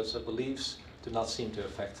level. So beliefs do not seem to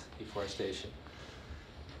affect deforestation.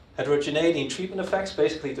 Heterogeneity in treatment effects,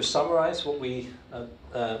 basically to summarize what we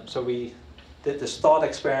did this thought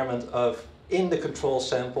experiment of, in the control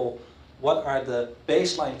sample, what are the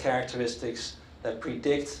baseline characteristics that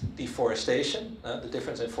predict deforestation, the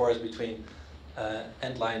difference in forest between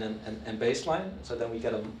endline and baseline. So then we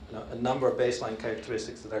get a number of baseline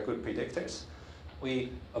characteristics that are good predictors.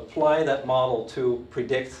 We apply that model to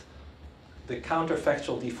predict the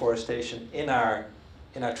counterfactual deforestation in our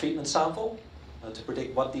treatment sample, to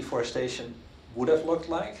predict what deforestation would have looked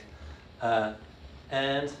like.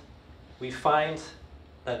 And we find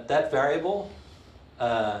that variable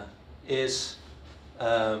is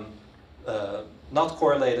not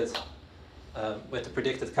correlated with the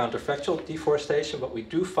predicted counterfactual deforestation, but we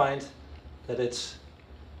do find that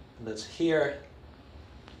that's here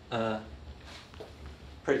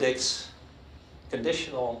predicts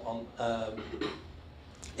conditional on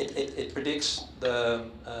it predicts the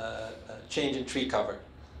change in tree cover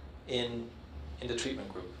in the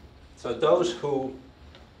treatment group. So those who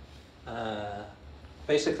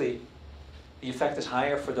basically the effect is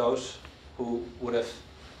higher for those who would have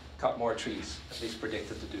cut more trees, at least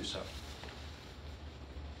predicted to do so.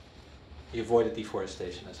 The avoided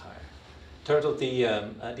deforestation is higher. In terms of the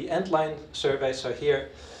end-line survey, so here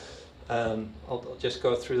I'll just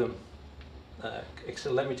go through them.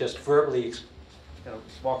 So let me just verbally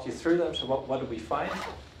walk you through them. So what do we find?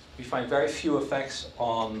 We find very few effects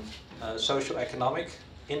on socioeconomic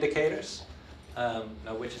indicators,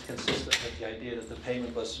 which is consistent with the idea that the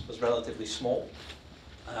payment was relatively small.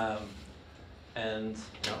 And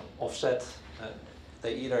offset,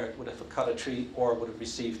 they either would have cut a tree or would have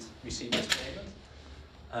received this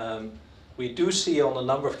payment. We do see on a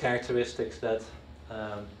number of characteristics that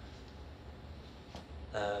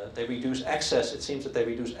they reduce access. It seems that they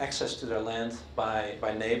reduce access to their land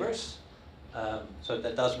by neighbors. So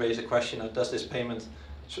that does raise a question of, does this payment,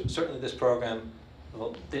 certainly this program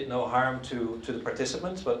did no harm to the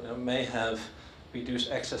participants, but may have reduced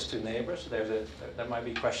access to neighbors. There might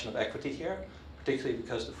be a question of equity here, particularly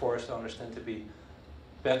because the forest owners tend to be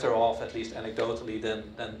better off, at least anecdotally, than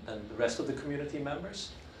the rest of the community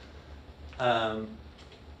members. And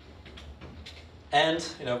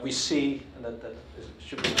we see, and that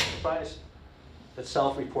should be no surprise, that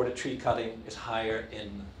self-reported tree cutting is higher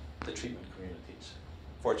in the treatment communities,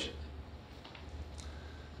 fortunately.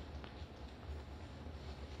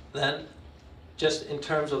 Then, just in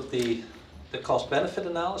terms of the cost-benefit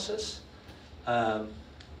analysis,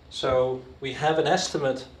 so we have an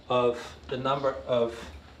estimate of the number of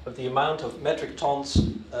the amount of metric tons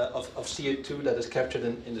of CO2 that is captured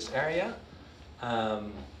in this area.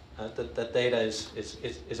 That data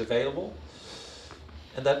is available,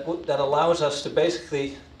 and that allows us to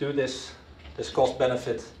basically do this cost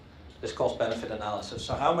benefit analysis.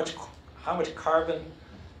 So how much carbon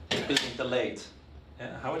is being delayed?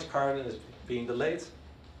 How much carbon is being delayed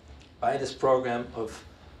by this program of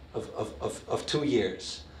 2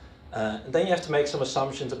 years? And then you have to make some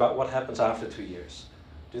assumptions about what happens after 2 years.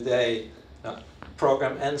 Do they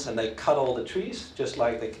program ends and they cut all the trees, just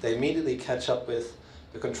like they immediately catch up with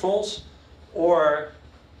the controls, or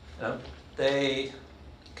they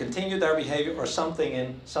continue their behavior, or something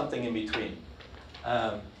in between.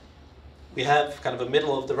 We have kind of a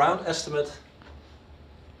middle of the round estimate,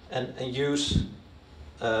 and use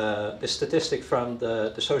the statistic from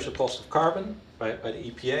the social cost of carbon by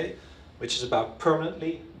the EPA, which is about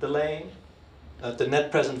permanently delaying the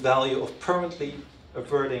net present value of permanently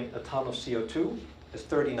averting a ton of CO2 is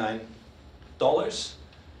 $39.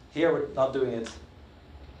 Here we're not doing it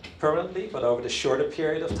permanently, but over the shorter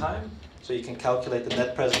period of time. So you can calculate the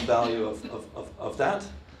net present value of that.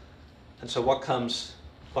 And so what comes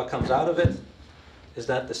out of it is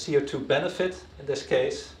that the CO2 benefit, in this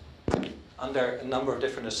case, under a number of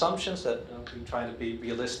different assumptions that we try to be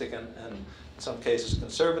realistic and in some cases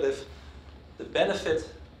conservative, the benefit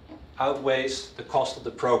outweighs the cost of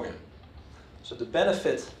the program. So the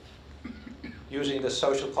benefit using the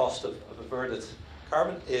social cost of averted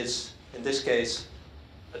carbon is, in this case,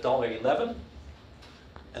 $1.11,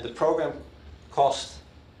 and the program cost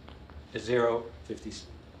is $0.57.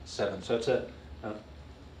 So it's and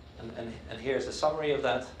here's a summary of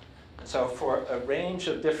that. And so for a range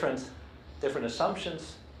of different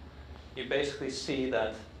assumptions, you basically see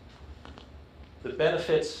that the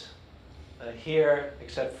benefits here,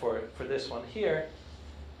 except for this one here,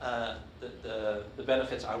 the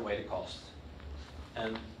benefits outweigh the cost.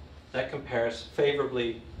 And that compares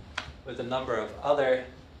favorably with a number of other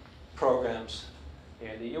programs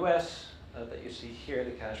here in the US that you see here,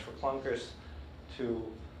 the Cash for Clunkers, to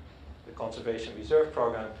the Conservation Reserve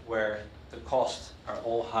Program, where the costs are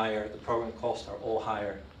all higher, the program costs are all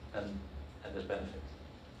higher than this benefit.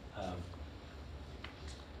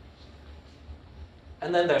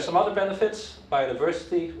 And then there's some other benefits.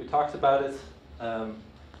 Biodiversity, we talked about it.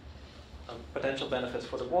 Potential benefits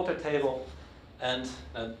for the water table. And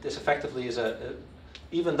this effectively is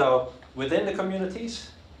even though within the communities,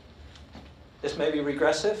 this may be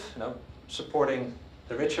regressive, supporting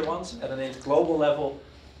the richer ones. At an global level,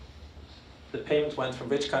 the payments went from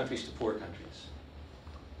rich countries to poor countries.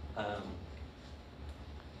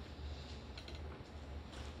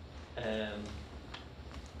 And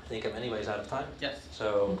I think I'm anyways out of time. Yes.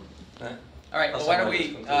 So All right, well, I'll why don't summarize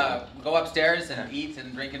we this conclusion. go upstairs and eat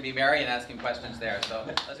and drink and be merry and ask him questions there. So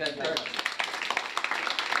let's get